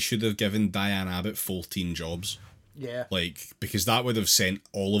 unironically, they should have given Diane Abbott 14 jobs. Yeah. Like, because that would have sent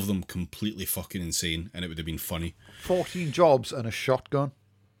all of them completely fucking insane and it would have been funny. 14 jobs and a shotgun.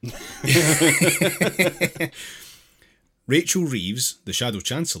 Rachel Reeves, the Shadow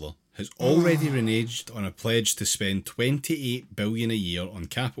Chancellor, has already reneged on a pledge to spend $28 billion a year on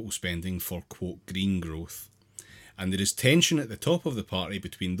capital spending for, quote, green growth. And there is tension at the top of the party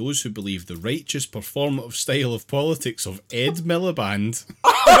between those who believe the righteous performative style of politics of Ed Miliband.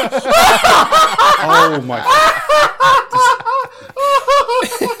 Oh my God.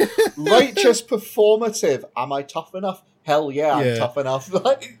 Righteous performative. Am I tough enough? Hell yeah, I'm tough enough.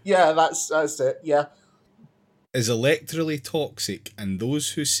 Yeah, that's it. Yeah. Is electorally toxic, and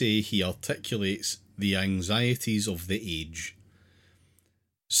those who say he articulates the anxieties of the age.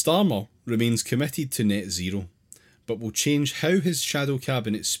 Starmer remains committed to net zero, but will change how his shadow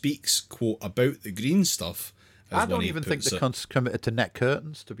cabinet speaks, quote, about the green stuff. I don't even think the cunt's committed to net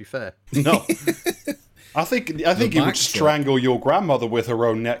curtains, to be fair. No. I think he would strangle your grandmother with her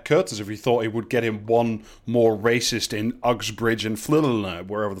own net curtains if he thought it would get him one more racist in Uxbridge and Flillerna,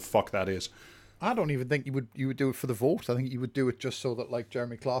 wherever the fuck that is. I don't even think you would do it for the vote. I think you would do it just so that like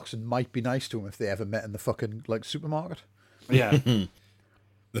Jeremy Clarkson might be nice to him if they ever met in the fucking like supermarket. Yeah.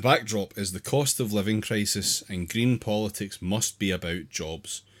 The backdrop is the cost of living crisis, and green politics must be about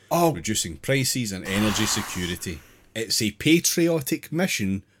jobs, reducing prices and energy security. It's a patriotic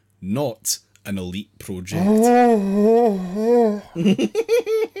mission, not an elite project.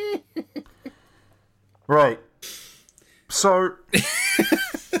 Right. So,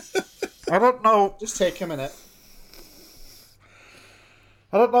 I don't know. Just take a minute.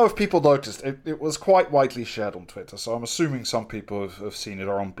 I don't know if people noticed. It was quite widely shared on Twitter, so I'm assuming some people have seen it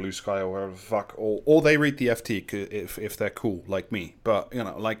or on Blue Sky or wherever the fuck, or they read the FT if they're cool like me. But you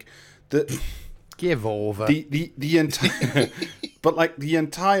know, like the give over the entire, but like the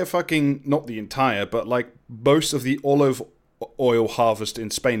entire fucking not the entire, but like most of the olive oil harvest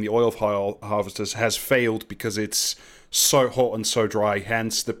in Spain, the olive oil harvesters has failed because it's so hot and so dry.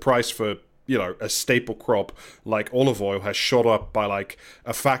 Hence, the price for a staple crop like olive oil has shot up by like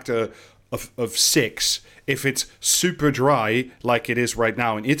a factor of 6. If it's super dry, like it is right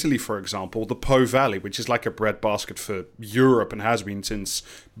now in Italy, for example, the Po Valley, which is like a breadbasket for Europe and has been since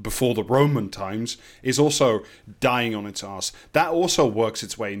before the Roman times, is also dying on its ass. That also works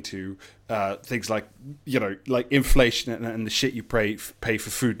its way into things like, like inflation and the shit you pay for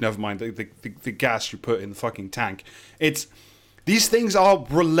food, never mind the gas you put in the fucking tank. These things are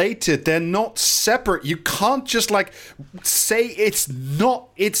related. They're not separate. You can't just like say it's not.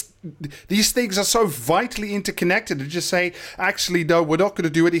 These things are so vitally interconnected to just say, actually, no, we're not going to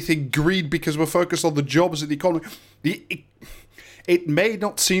do anything green because we're focused on the jobs and the economy. It may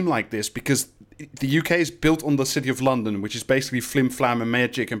not seem like this because the UK is built on the City of London, which is basically flim-flam and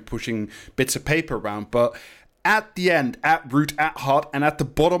magic and pushing bits of paper around. But at the end, at root, at heart, and at the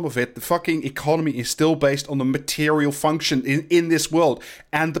bottom of it, the fucking economy is still based on the material function in this world.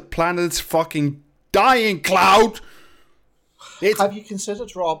 And the planet's fucking dying, Cloud! Have you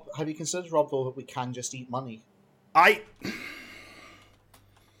considered, Rob, though, that we can just eat money? I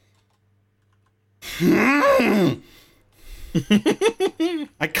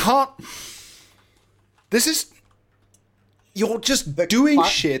can't... This is... You're just doing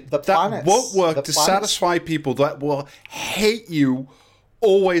shit that won't work to satisfy people that will hate you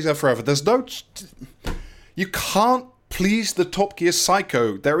always and forever. There's no... You can't please the Top Gear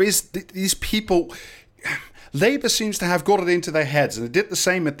psycho. There is these people... Labour seems to have got it into their heads, and it did the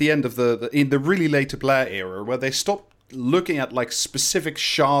same at the end of in the really later Blair era, where they stopped looking at like specific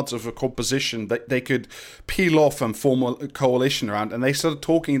shards of a composition that they could peel off and form a coalition around, and they started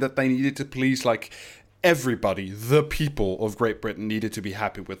talking that they needed to please like... Everybody, the people of Great Britain needed to be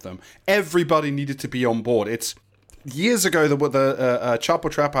happy with them. Everybody needed to be on board. It's years ago the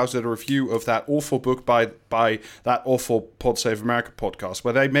Chapo Trap House did a review of that awful book by that awful Pod Save America podcast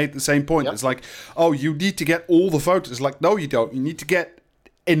where they made the same point. Yep. It's like, oh, you need to get all the votes. It's like, no, you don't. You need to get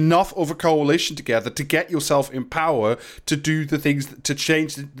enough of a coalition together to get yourself in power to do the things, to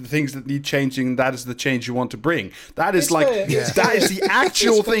change the things that need changing. That is the change you want to bring. That is that is the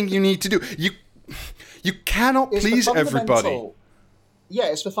actual thing you need to do. You cannot please everybody. Yeah,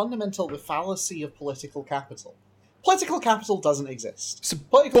 it's the fallacy of political capital. Political capital doesn't exist. It's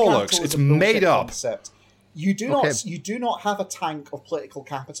bollocks. It's made up. Concept. You do not have a tank of political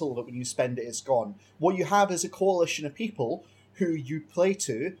capital that when you spend it, it's gone. What you have is a coalition of people who you play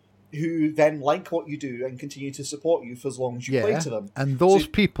to, who then like what you do and continue to support you for as long as you play to them. And those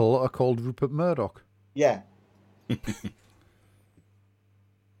people are called Rupert Murdoch. Yeah.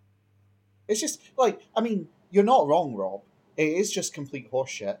 It's just, like, I mean, you're not wrong, Rob. It is just complete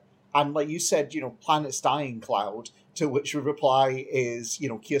horseshit. And like you said, planet's dying, Cloud, to which the reply is,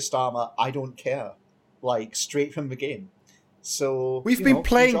 Keir Starmer, I don't care. Like, straight from the game. So, we've been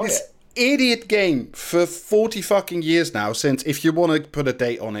playing this idiot game for 40 fucking years now, since, if you want to put a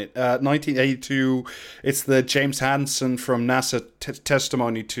date on it, 1982, it's the James Hansen from NASA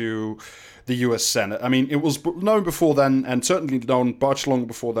testimony to... the US Senate. I mean, it was known before then, and certainly known much longer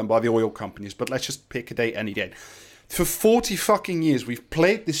before then by the oil companies, but let's just pick a date, any date. For 40 fucking years, we've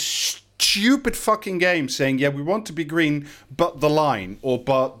played this stupid fucking game saying, yeah, we want to be green, but the line, or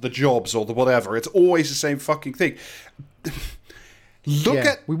but the jobs, or the whatever. It's always the same fucking thing. Look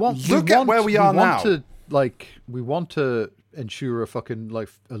at where we are now. We want to ensure a fucking, like,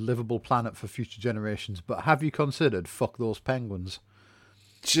 a livable planet for future generations, but have you considered, fuck those penguins?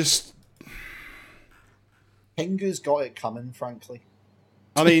 Just... Pingu's got it coming, frankly.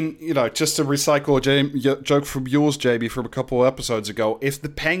 I mean, just to recycle a joke from yours, JB, from a couple of episodes ago, if the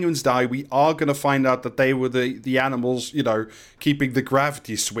penguins die, we are going to find out that they were the animals, keeping the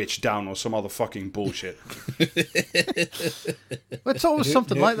gravity switch down or some other fucking bullshit. It's always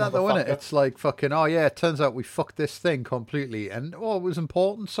something like that, though, isn't it? It's like, fucking, oh yeah, it turns out we fucked this thing completely, and, it was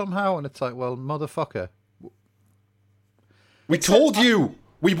important somehow, and it's like, well, motherfucker. We told you!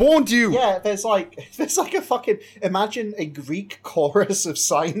 We warned you! Yeah, there's like a fucking... Imagine a Greek chorus of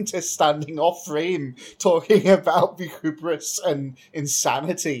scientists standing off frame talking about the hubris and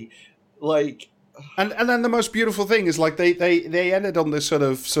insanity. Like... And then the most beautiful thing is, like, they ended on this sort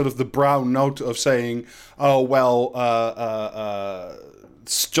of the brown note of saying, oh, well,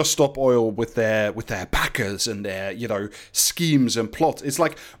 just stop oil with their backers and their, schemes and plots. It's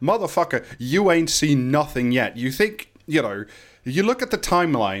like, motherfucker, you ain't seen nothing yet. You think, you look at the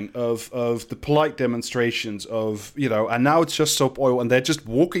timeline of the polite demonstrations of, and now it's just stop oil, and they're just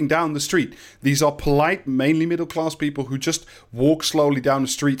walking down the street. These are polite, mainly middle-class people who just walk slowly down the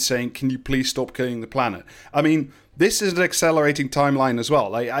street saying, can you please stop killing the planet? I mean, this is an accelerating timeline as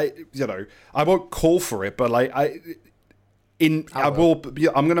well. Like, I won't call for it, but like, I'm going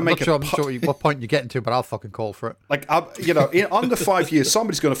to make it. I'm not sure what point you're getting to, but I'll fucking call for it. Like, in under 5 years,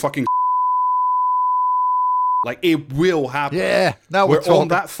 somebody's going to fucking... Like, it will happen. Yeah, now we're on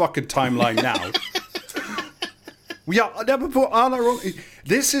that fucking timeline now. We are never put on our own.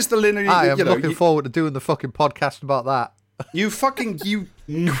 This is the linear. I am looking forward to doing the fucking podcast about that. You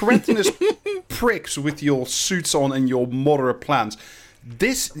cretinous pricks with your suits on and your moderate plans.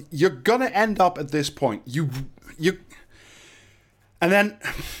 You're gonna end up at this point. And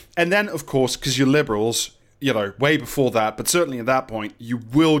then, of course, because you're liberals, you know, way before that, but certainly at that point, you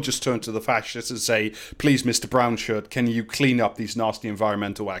will just turn to the fascists and say, please, Mr. Brownshirt, can you clean up these nasty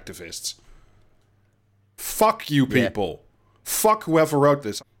environmental activists? Fuck you people. Fuck whoever wrote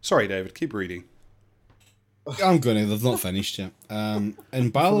this. Sorry, David, keep reading. I'm gonna. They've not finished yet. In For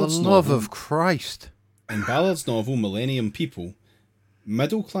Ballard's the love novel, of Christ. in Ballard's novel Millennium People,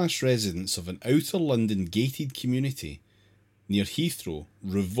 middle-class residents of an outer London gated community near Heathrow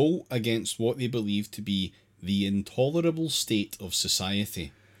revolt against what they believe to be the intolerable state of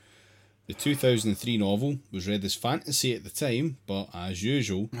society. The 2003 novel was read as fantasy at the time, but as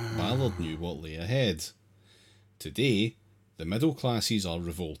usual, Ballard knew what lay ahead. Today, the middle classes are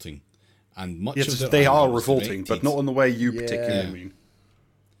revolting, and much of their they anger are is revolting, but directed- not in the way you particularly mean.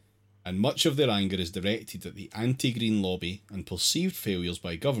 and much of their anger is directed at the anti-green lobby and perceived failures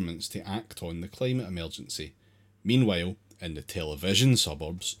by governments to act on the climate emergency. Meanwhile, in the television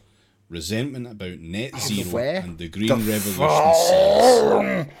suburbs, resentment about net zero Where? and the green revolution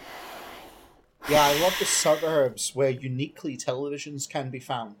sees. Yeah, I love the suburbs where uniquely televisions can be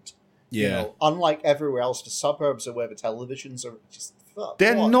found. Yeah. You know, unlike everywhere else, the suburbs are where the televisions are just...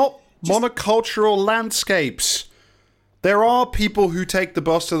 They're what? not monocultural landscapes. There are people who take the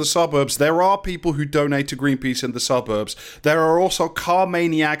bus to the suburbs. There are people who donate to Greenpeace in the suburbs. There are also car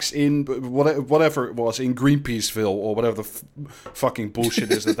maniacs in whatever it was, in Greenpeaceville, or whatever the fucking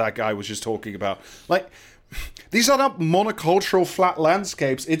bullshit is that guy was just talking about. Like, these are not monocultural flat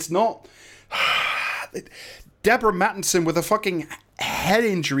landscapes. It's not... Deborah Mattinson with a fucking head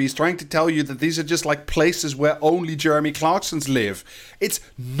injury is trying to tell you that these are just like places where only Jeremy Clarksons live. It's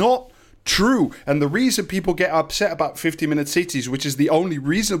not true. And the reason people get upset about 50-minute cities, which is the only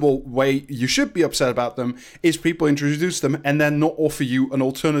reasonable way you should be upset about them, is people introduce them and then not offer you an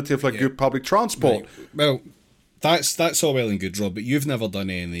alternative like good public transport. Right. Well, that's all well and good, Rob, but you've never done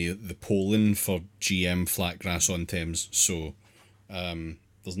any of the polling for GM flat grass on Thames, so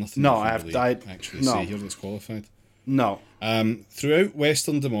there's nothing No, you can I have- really I- actually no. say here that's qualified. No. Throughout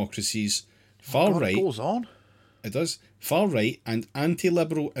Western democracies, far right... It goes on. It does. Far right and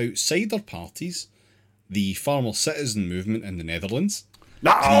anti-liberal outsider parties, the Farmer Citizen movement in the Netherlands,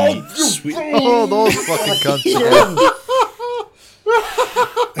 No! Oh, those fucking cunts again.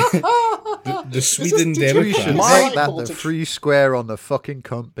 the Sweden did you- We should Democrats. make that article the to- free square on the fucking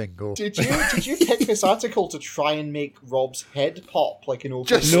cunt bingo. Did you pick this article to try and make Rob's head pop like an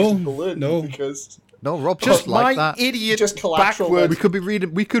Just- open No, balloon? no. Because No, Rob Just just like my that. idiot Just collateral backward... We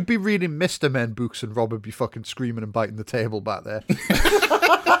could be reading Mr. Men books and Rob would be fucking screaming and biting the table back there.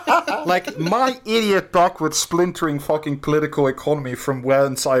 Like, my idiot backward splintering fucking political economy from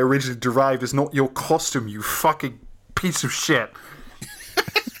whence I originally derived is not your costume, you fucking piece of shit.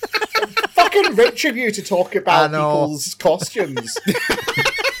 fucking rich of you to talk about I know. people's costumes.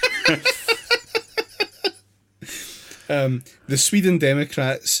 The Sweden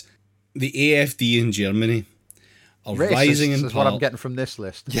Democrats, the AFD in Germany, are rising in Racist is what I'm part. getting from this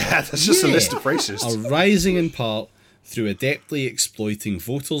list. Yeah, that's just a Yeah. list of racists. Are rising in part through adeptly exploiting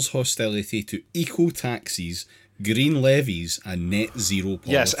voters' hostility to eco-taxes, green levies, and net zero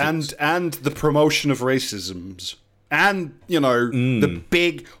politics. Yes, and the promotion of racisms. And, you know, the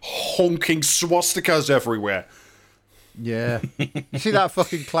big honking swastikas everywhere. Yeah. You see that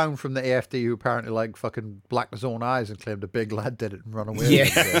fucking clown from the AFD who apparently like fucking blacked his own eyes and claimed a big lad did it and run away.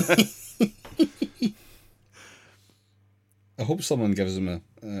 Yeah. I hope someone gives them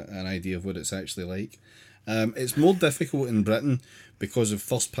an idea of what it's actually like. It's more difficult in Britain because of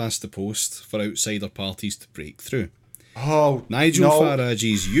first past the post for outsider parties to break through. Oh, Nigel no.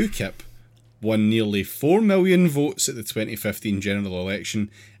 Farage's UKIP won nearly 4 million votes at the 2015 general election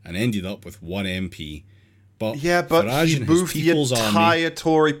and ended up with 1 MP. Yeah, but Farage he and his moved the People's entire Army,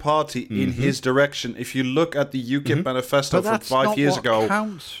 Tory party in his direction. If you look at the UKIP manifesto But from that's 5 not years what ago...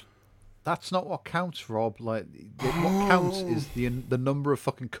 counts. That's not what counts, Rob. Like, what counts is the number of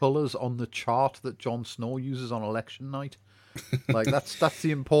fucking colours on the chart that Jon Snow uses on election night. Like, that's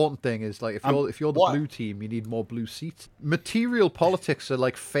the important thing. Is like, if you're the what- blue team, you need more blue seats. Material politics are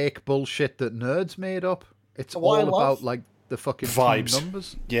like fake bullshit that nerds made up. It's What I all love- about like the fucking Vibes. team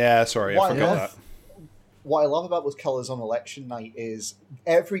numbers. Yeah, sorry, I What I forgot love- that. What I love about those colours on election night is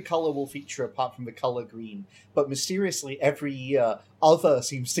every colour will feature apart from the colour green, but mysteriously every year other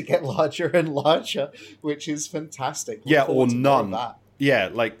seems to get larger and larger, which is fantastic. Look Yeah, or forward to more of none. that. Yeah,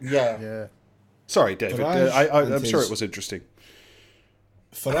 like... Yeah. Yeah. Sorry, David. Farage I'm and sure his- it was interesting.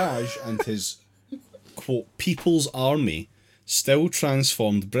 Farage and his, quote, People's Army still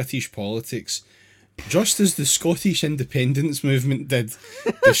transformed British politics just as the Scottish independence movement did,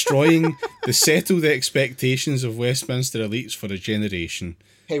 destroying the settled expectations of Westminster elites for a generation.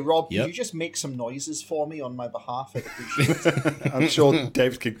 Hey, Rob, Yep. can you just make some noises for me on my behalf? I'd appreciate it. I'm sure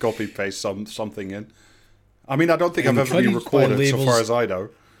Dave can copy paste something in. I mean, I don't think I've ever been Encouraged by recorded, so labels- far as I know.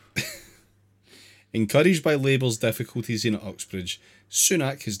 Encouraged by Labour's difficulties in Uxbridge,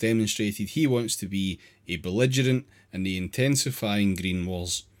 Sunak has demonstrated he wants to be a belligerent in the intensifying Green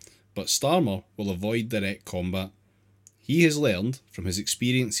Wars, but Starmer will avoid direct combat. He has learned from his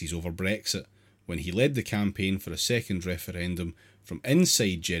experiences over Brexit when he led the campaign for a second referendum from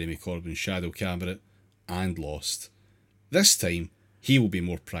inside Jeremy Corbyn's shadow cabinet and lost. This time, he will be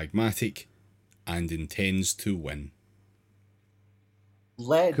more pragmatic and intends to win.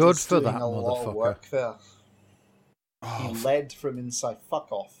 Led Good is for doing that a lot of motherfucker. work there. Oh, He led from inside.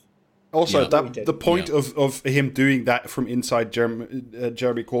 Fuck off. Also, Yeah. No, he the didn't. point Yeah. of him doing that from inside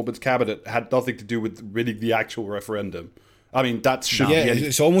Jeremy Corbyn's cabinet had nothing to do with winning the actual referendum. I mean, that should Yeah, be any-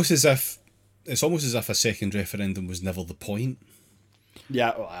 it's almost as if a second referendum was never the point.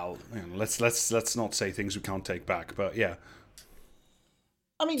 yeah. Well, let's not say things we can't take back, but yeah.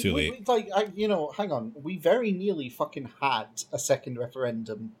 I mean, Too we, late. hang on. We very nearly fucking had a second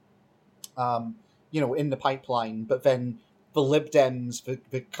referendum, in the pipeline, but then the Lib Dems,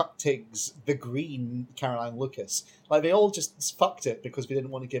 the Cuttigs, the Green, Caroline Lucas, like, they all just fucked it because they didn't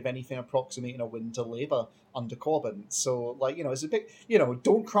want to give anything approximating a win to Labour under Corbyn. So, it's a bit,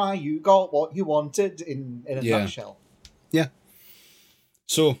 don't cry, you got what you wanted in a Yeah. nutshell. Yeah.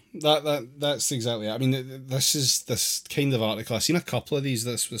 So that's exactly it. I mean, this is this kind of article. I've seen a couple of these.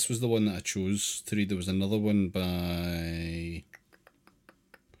 This was the one that I chose to read. There was another one by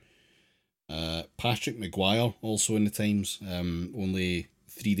Patrick Maguire, also in the Times, only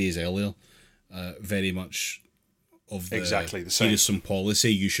 3 days earlier. Very much of the Exactly the same. Here's some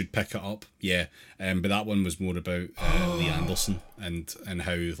policy, you should pick it up. Yeah, but that one was more about Lee Anderson and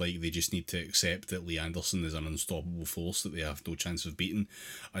how like they just need to accept that Lee Anderson is an unstoppable force that they have no chance of beating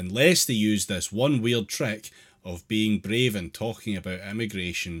unless they use this one weird trick of being brave and talking about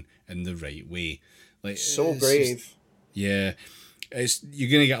immigration in the right way. Like, So it's brave. just- yeah. You're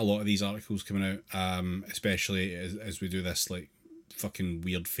gonna get a lot of these articles coming out, especially as we do this like fucking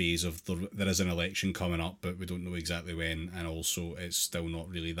weird phase of there is an election coming up, but we don't know exactly when, and also it's still not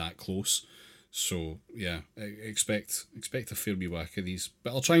really that close. So yeah, expect a fair wee whack of these,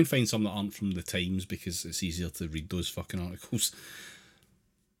 but I'll try and find some that aren't from the Times because it's easier to read those fucking articles.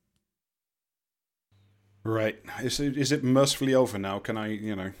 Right. Is it mercifully over now? Can I,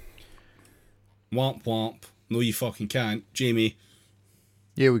 Womp womp. No, you fucking can't, Jamie.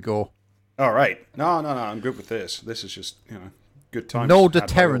 Here we go. All right. No, I'm good with this. This is just, good times. No had by all.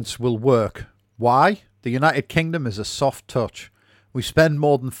 deterrence will work. Why? The United Kingdom is a soft touch. We spend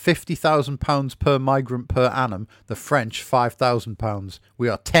more than £50,000 per migrant per annum, the French £5,000. We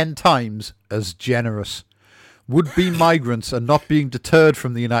are 10 times as generous. Would-be migrants are not being deterred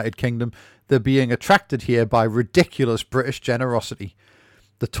from the United Kingdom. They're being attracted here by ridiculous British generosity.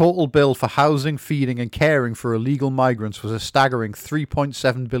 The total bill for housing, feeding and caring for illegal migrants was a staggering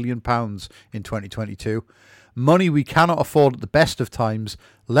 £3.7 billion in 2022. Money we cannot afford at the best of times,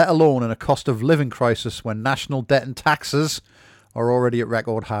 let alone in a cost of living crisis when national debt and taxes are already at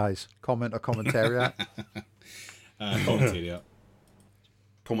record highs. Comment or commentary? Commentariat.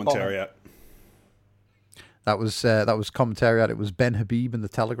 Commentariat. That was commentary. It was Ben Habib in the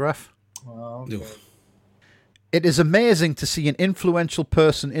Telegraph. Oh, No. okay. It is amazing to see an influential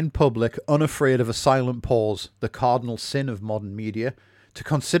person in public unafraid of a silent pause, the cardinal sin of modern media, to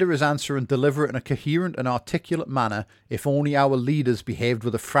consider his answer and deliver it in a coherent and articulate manner. If only our leaders behaved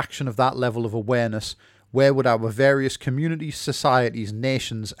with a fraction of that level of awareness, where would our various communities, societies,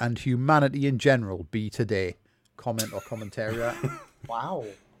 nations, and humanity in general be today? Comment or commentary? Wow.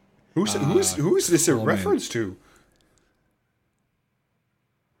 Who is this a comment. reference to?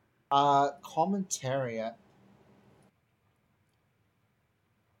 Commentariat.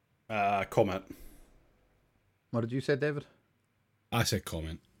 Comment. What did you say, David? I said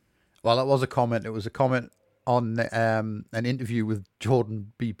comment. Well, it was a comment. It was a comment on an interview with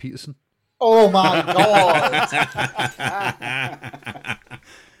Jordan B. Peterson. Oh my god!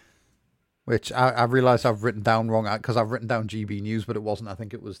 Which I realise I've written down wrong because I've written down GB News, but it wasn't. I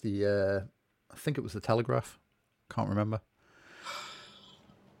think it was the Telegraph. Can't remember.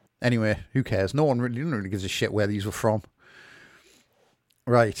 Anyway, who cares? No one really gives a shit where these were from.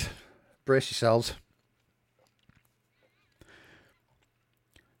 Right, brace yourselves.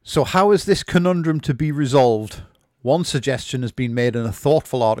 So how is this conundrum to be resolved? One suggestion has been made in a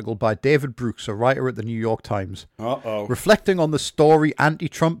thoughtful article by David Brooks, a writer at the New York Times. Reflecting on the story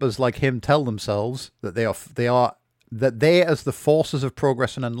anti-Trumpers like him tell themselves that they as the forces of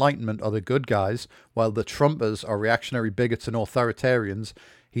progress and enlightenment are the good guys, while the Trumpers are reactionary bigots and authoritarians,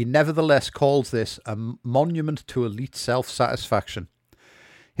 he nevertheless calls this a monument to elite self-satisfaction.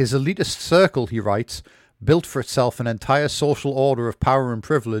 His elitist circle, he writes, built for itself an entire social order of power and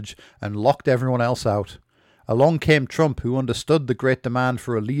privilege and locked everyone else out. Along came Trump, who understood the great demand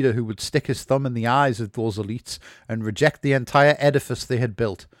for a leader who would stick his thumb in the eyes of those elites and reject the entire edifice they had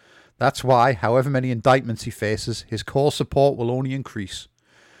built. That's why, however many indictments he faces, his core support will only increase.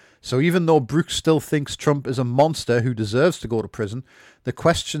 So even though Brooks still thinks Trump is a monster who deserves to go to prison, the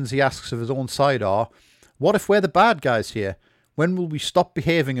questions he asks of his own side are, what if we're the bad guys here? When will we stop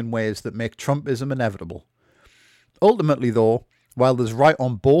behaving in ways that make Trumpism inevitable? Ultimately, though, while there's right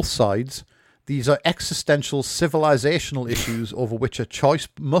on both sides, these are existential civilizational issues over which a choice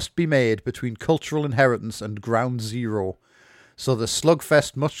must be made between cultural inheritance and ground zero. So the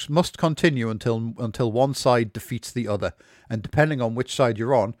slugfest must continue until one side defeats the other, and depending on which side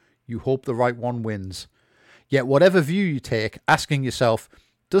you're on, you hope the right one wins. Yet whatever view you take, asking yourself,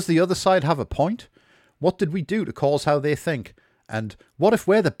 does the other side have a point? What did we do to cause how they think? And what if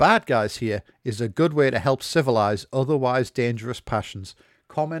we're the bad guys here is a good way to help civilize otherwise dangerous passions.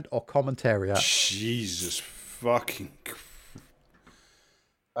 Comment or commentary? Jesus fucking...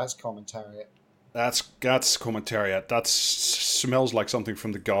 That's commentary. That's commentariat. That smells like something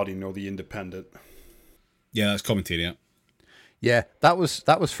from The Guardian or The Independent. Yeah, that's commentariat. Yeah, that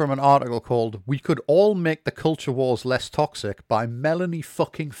was from an article called "We Could All Make the Culture Wars Less Toxic" by Melanie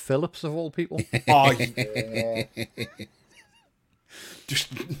fucking Phillips, of all people. Oh, yeah.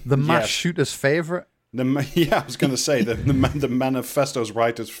 The mass shooter's favourite. I was going to say the manifesto's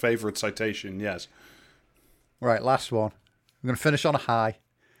writer's favourite citation, yes. Right, last one. I'm going to finish on a high.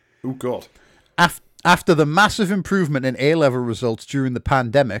 Oh, God. After the massive improvement in A-level results during the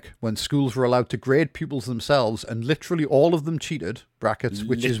pandemic, when schools were allowed to grade pupils themselves, and literally all of them cheated, brackets,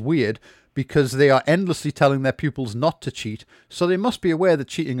 which is weird, because they are endlessly telling their pupils not to cheat, so they must be aware that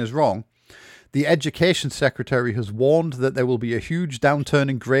cheating is wrong. The Education Secretary has warned that there will be a huge downturn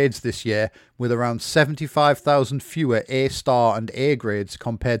in grades this year, with around 75,000 fewer A-star and A grades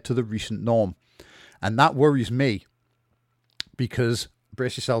compared to the recent norm. And that worries me, because,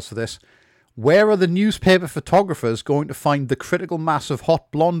 brace yourselves for this, where are the newspaper photographers going to find the critical mass of hot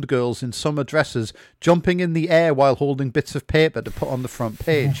blonde girls in summer dresses jumping in the air while holding bits of paper to put on the front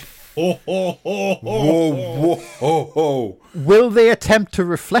page? Whoa, whoa, whoa. Will they attempt to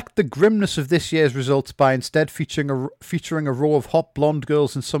reflect the grimness of this year's results by instead featuring a row of hot blonde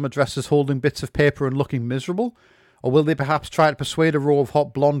girls in summer dresses holding bits of paper and looking miserable? Or will they perhaps try to persuade a row of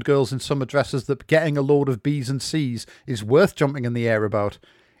hot blonde girls in summer dresses that getting a load of B's and C's is worth jumping in the air about?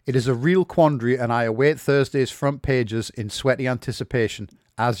 It is a real quandary, and I await Thursday's front pages in sweaty anticipation,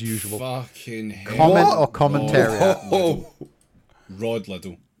 as usual. Fucking hell. Comment or commentary? Rod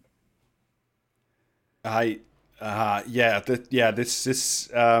Liddell. This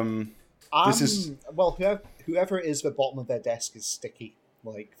is well, whoever it is at the bottom of their desk is sticky.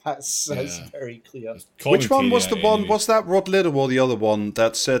 Like that's very clear. Which one was the one? Was that Rod Liddell or the other one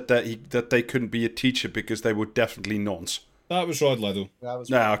that said that they couldn't be a teacher because they were definitely nonce? That was Rod Liddell.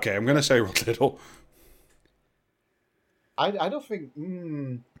 Okay, I'm going to say Rod Liddell. I don't think.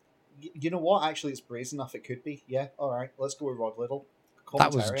 You know what? Actually, it's brazen enough. It could be. Yeah. All right. Let's go with Rod Liddell.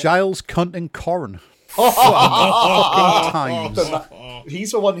 That was Giles Cunting Corrin. Fucking times.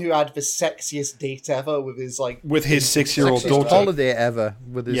 He's the one who had the sexiest date ever with his with his 6-year-old daughter. Holiday ever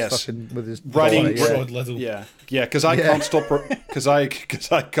with his writing. Rod Liddell. Yeah, because I can't stop because I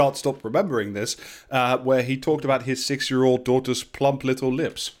can't stop remembering this. Where he talked about his 6-year-old daughter's plump little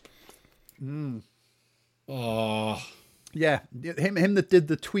lips. Oh. Yeah, him that did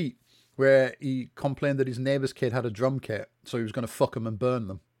the tweet where he complained that his neighbour's kid had a drum kit, so he was going to fuck them and burn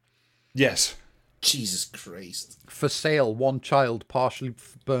them. Yes. Jesus Christ. For sale, one child partially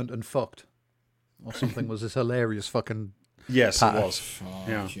burnt and fucked. Or something was this hilarious fucking Yes, patter. It was.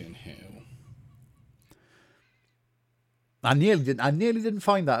 Fucking hell. I nearly didn't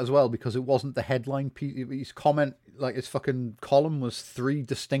find that as well because it wasn't the headline piece. His comment, like his fucking column, was 3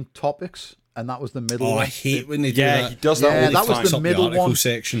 distinct topics, and that was the middle one. I hate when they do that. He does that all the that time. was the middle one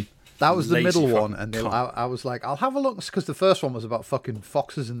section. That was the Lazy middle fucking one, and I was like, I'll have a look, because the first one was about fucking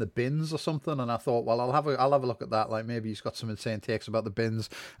foxes in the bins or something, and I thought, well, I'll have a look at that, like maybe he's got some insane takes about the bins,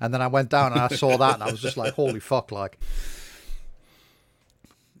 and then I went down and I saw that, and I was just like, holy fuck, like,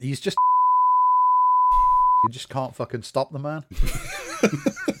 he's just, you just can't fucking stop the man.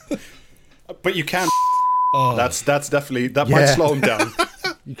 But you can. Oh. That's definitely that might slow him down.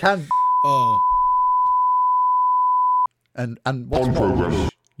 You can. Oh. And what's more,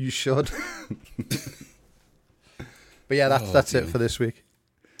 you should. But yeah, that's it for this week.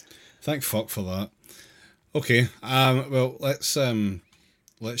 Thank fuck for that. Okay. Well, let's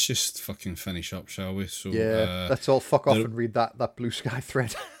just fucking finish up, shall we? So let's all fuck off and read that Blue Sky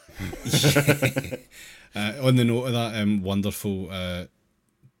thread. On the note of that wonderful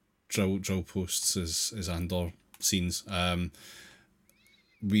drill posts as Andor scenes,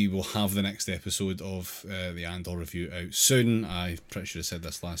 we will have the next episode of the Andor review out soon. I pretty sure I said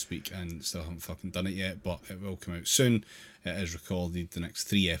this last week and still haven't fucking done it yet, but it will come out soon. It is recorded. The next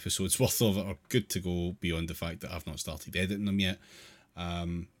 3 episodes worth of it are good to go, beyond the fact that I've not started editing them yet.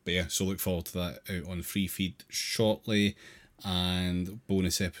 But yeah, so look forward to that out on free feed shortly, and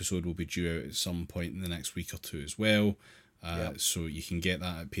bonus episode will be due out at some point in the next week or 2 as well. So you can get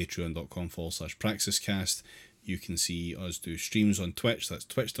that at patreon.com/praxiscast. You can see us do streams on Twitch. That's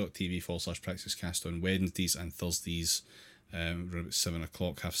twitch.tv/praxiscast on Wednesdays and Thursdays around about 7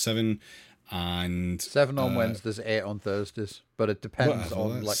 o'clock, 6:30. And 7 on Wednesdays, 8 on Thursdays. But it depends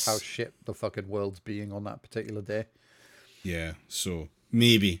on like how shit the fucking world's being on that particular day. Yeah, so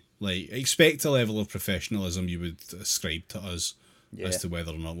maybe like expect a level of professionalism you would ascribe to us as to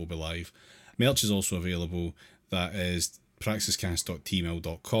whether or not we'll be live. Merch is also available. That is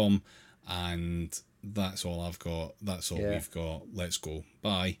praxiscast.tmail.com, and that's all I've got. That's all we've got. Let's go.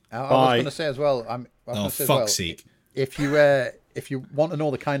 Bye. I was going to say as well. Fuck's sake! If you want to know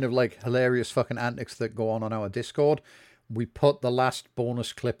the kind of like hilarious fucking antics that go on our Discord, we put the last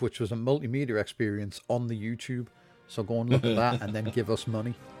bonus clip, which was a multimedia experience, on the YouTube. So go and look at that and then give us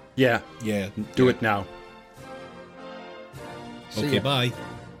money. Yeah. Do it now. Okay. Bye.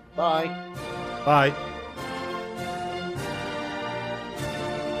 Bye. Bye.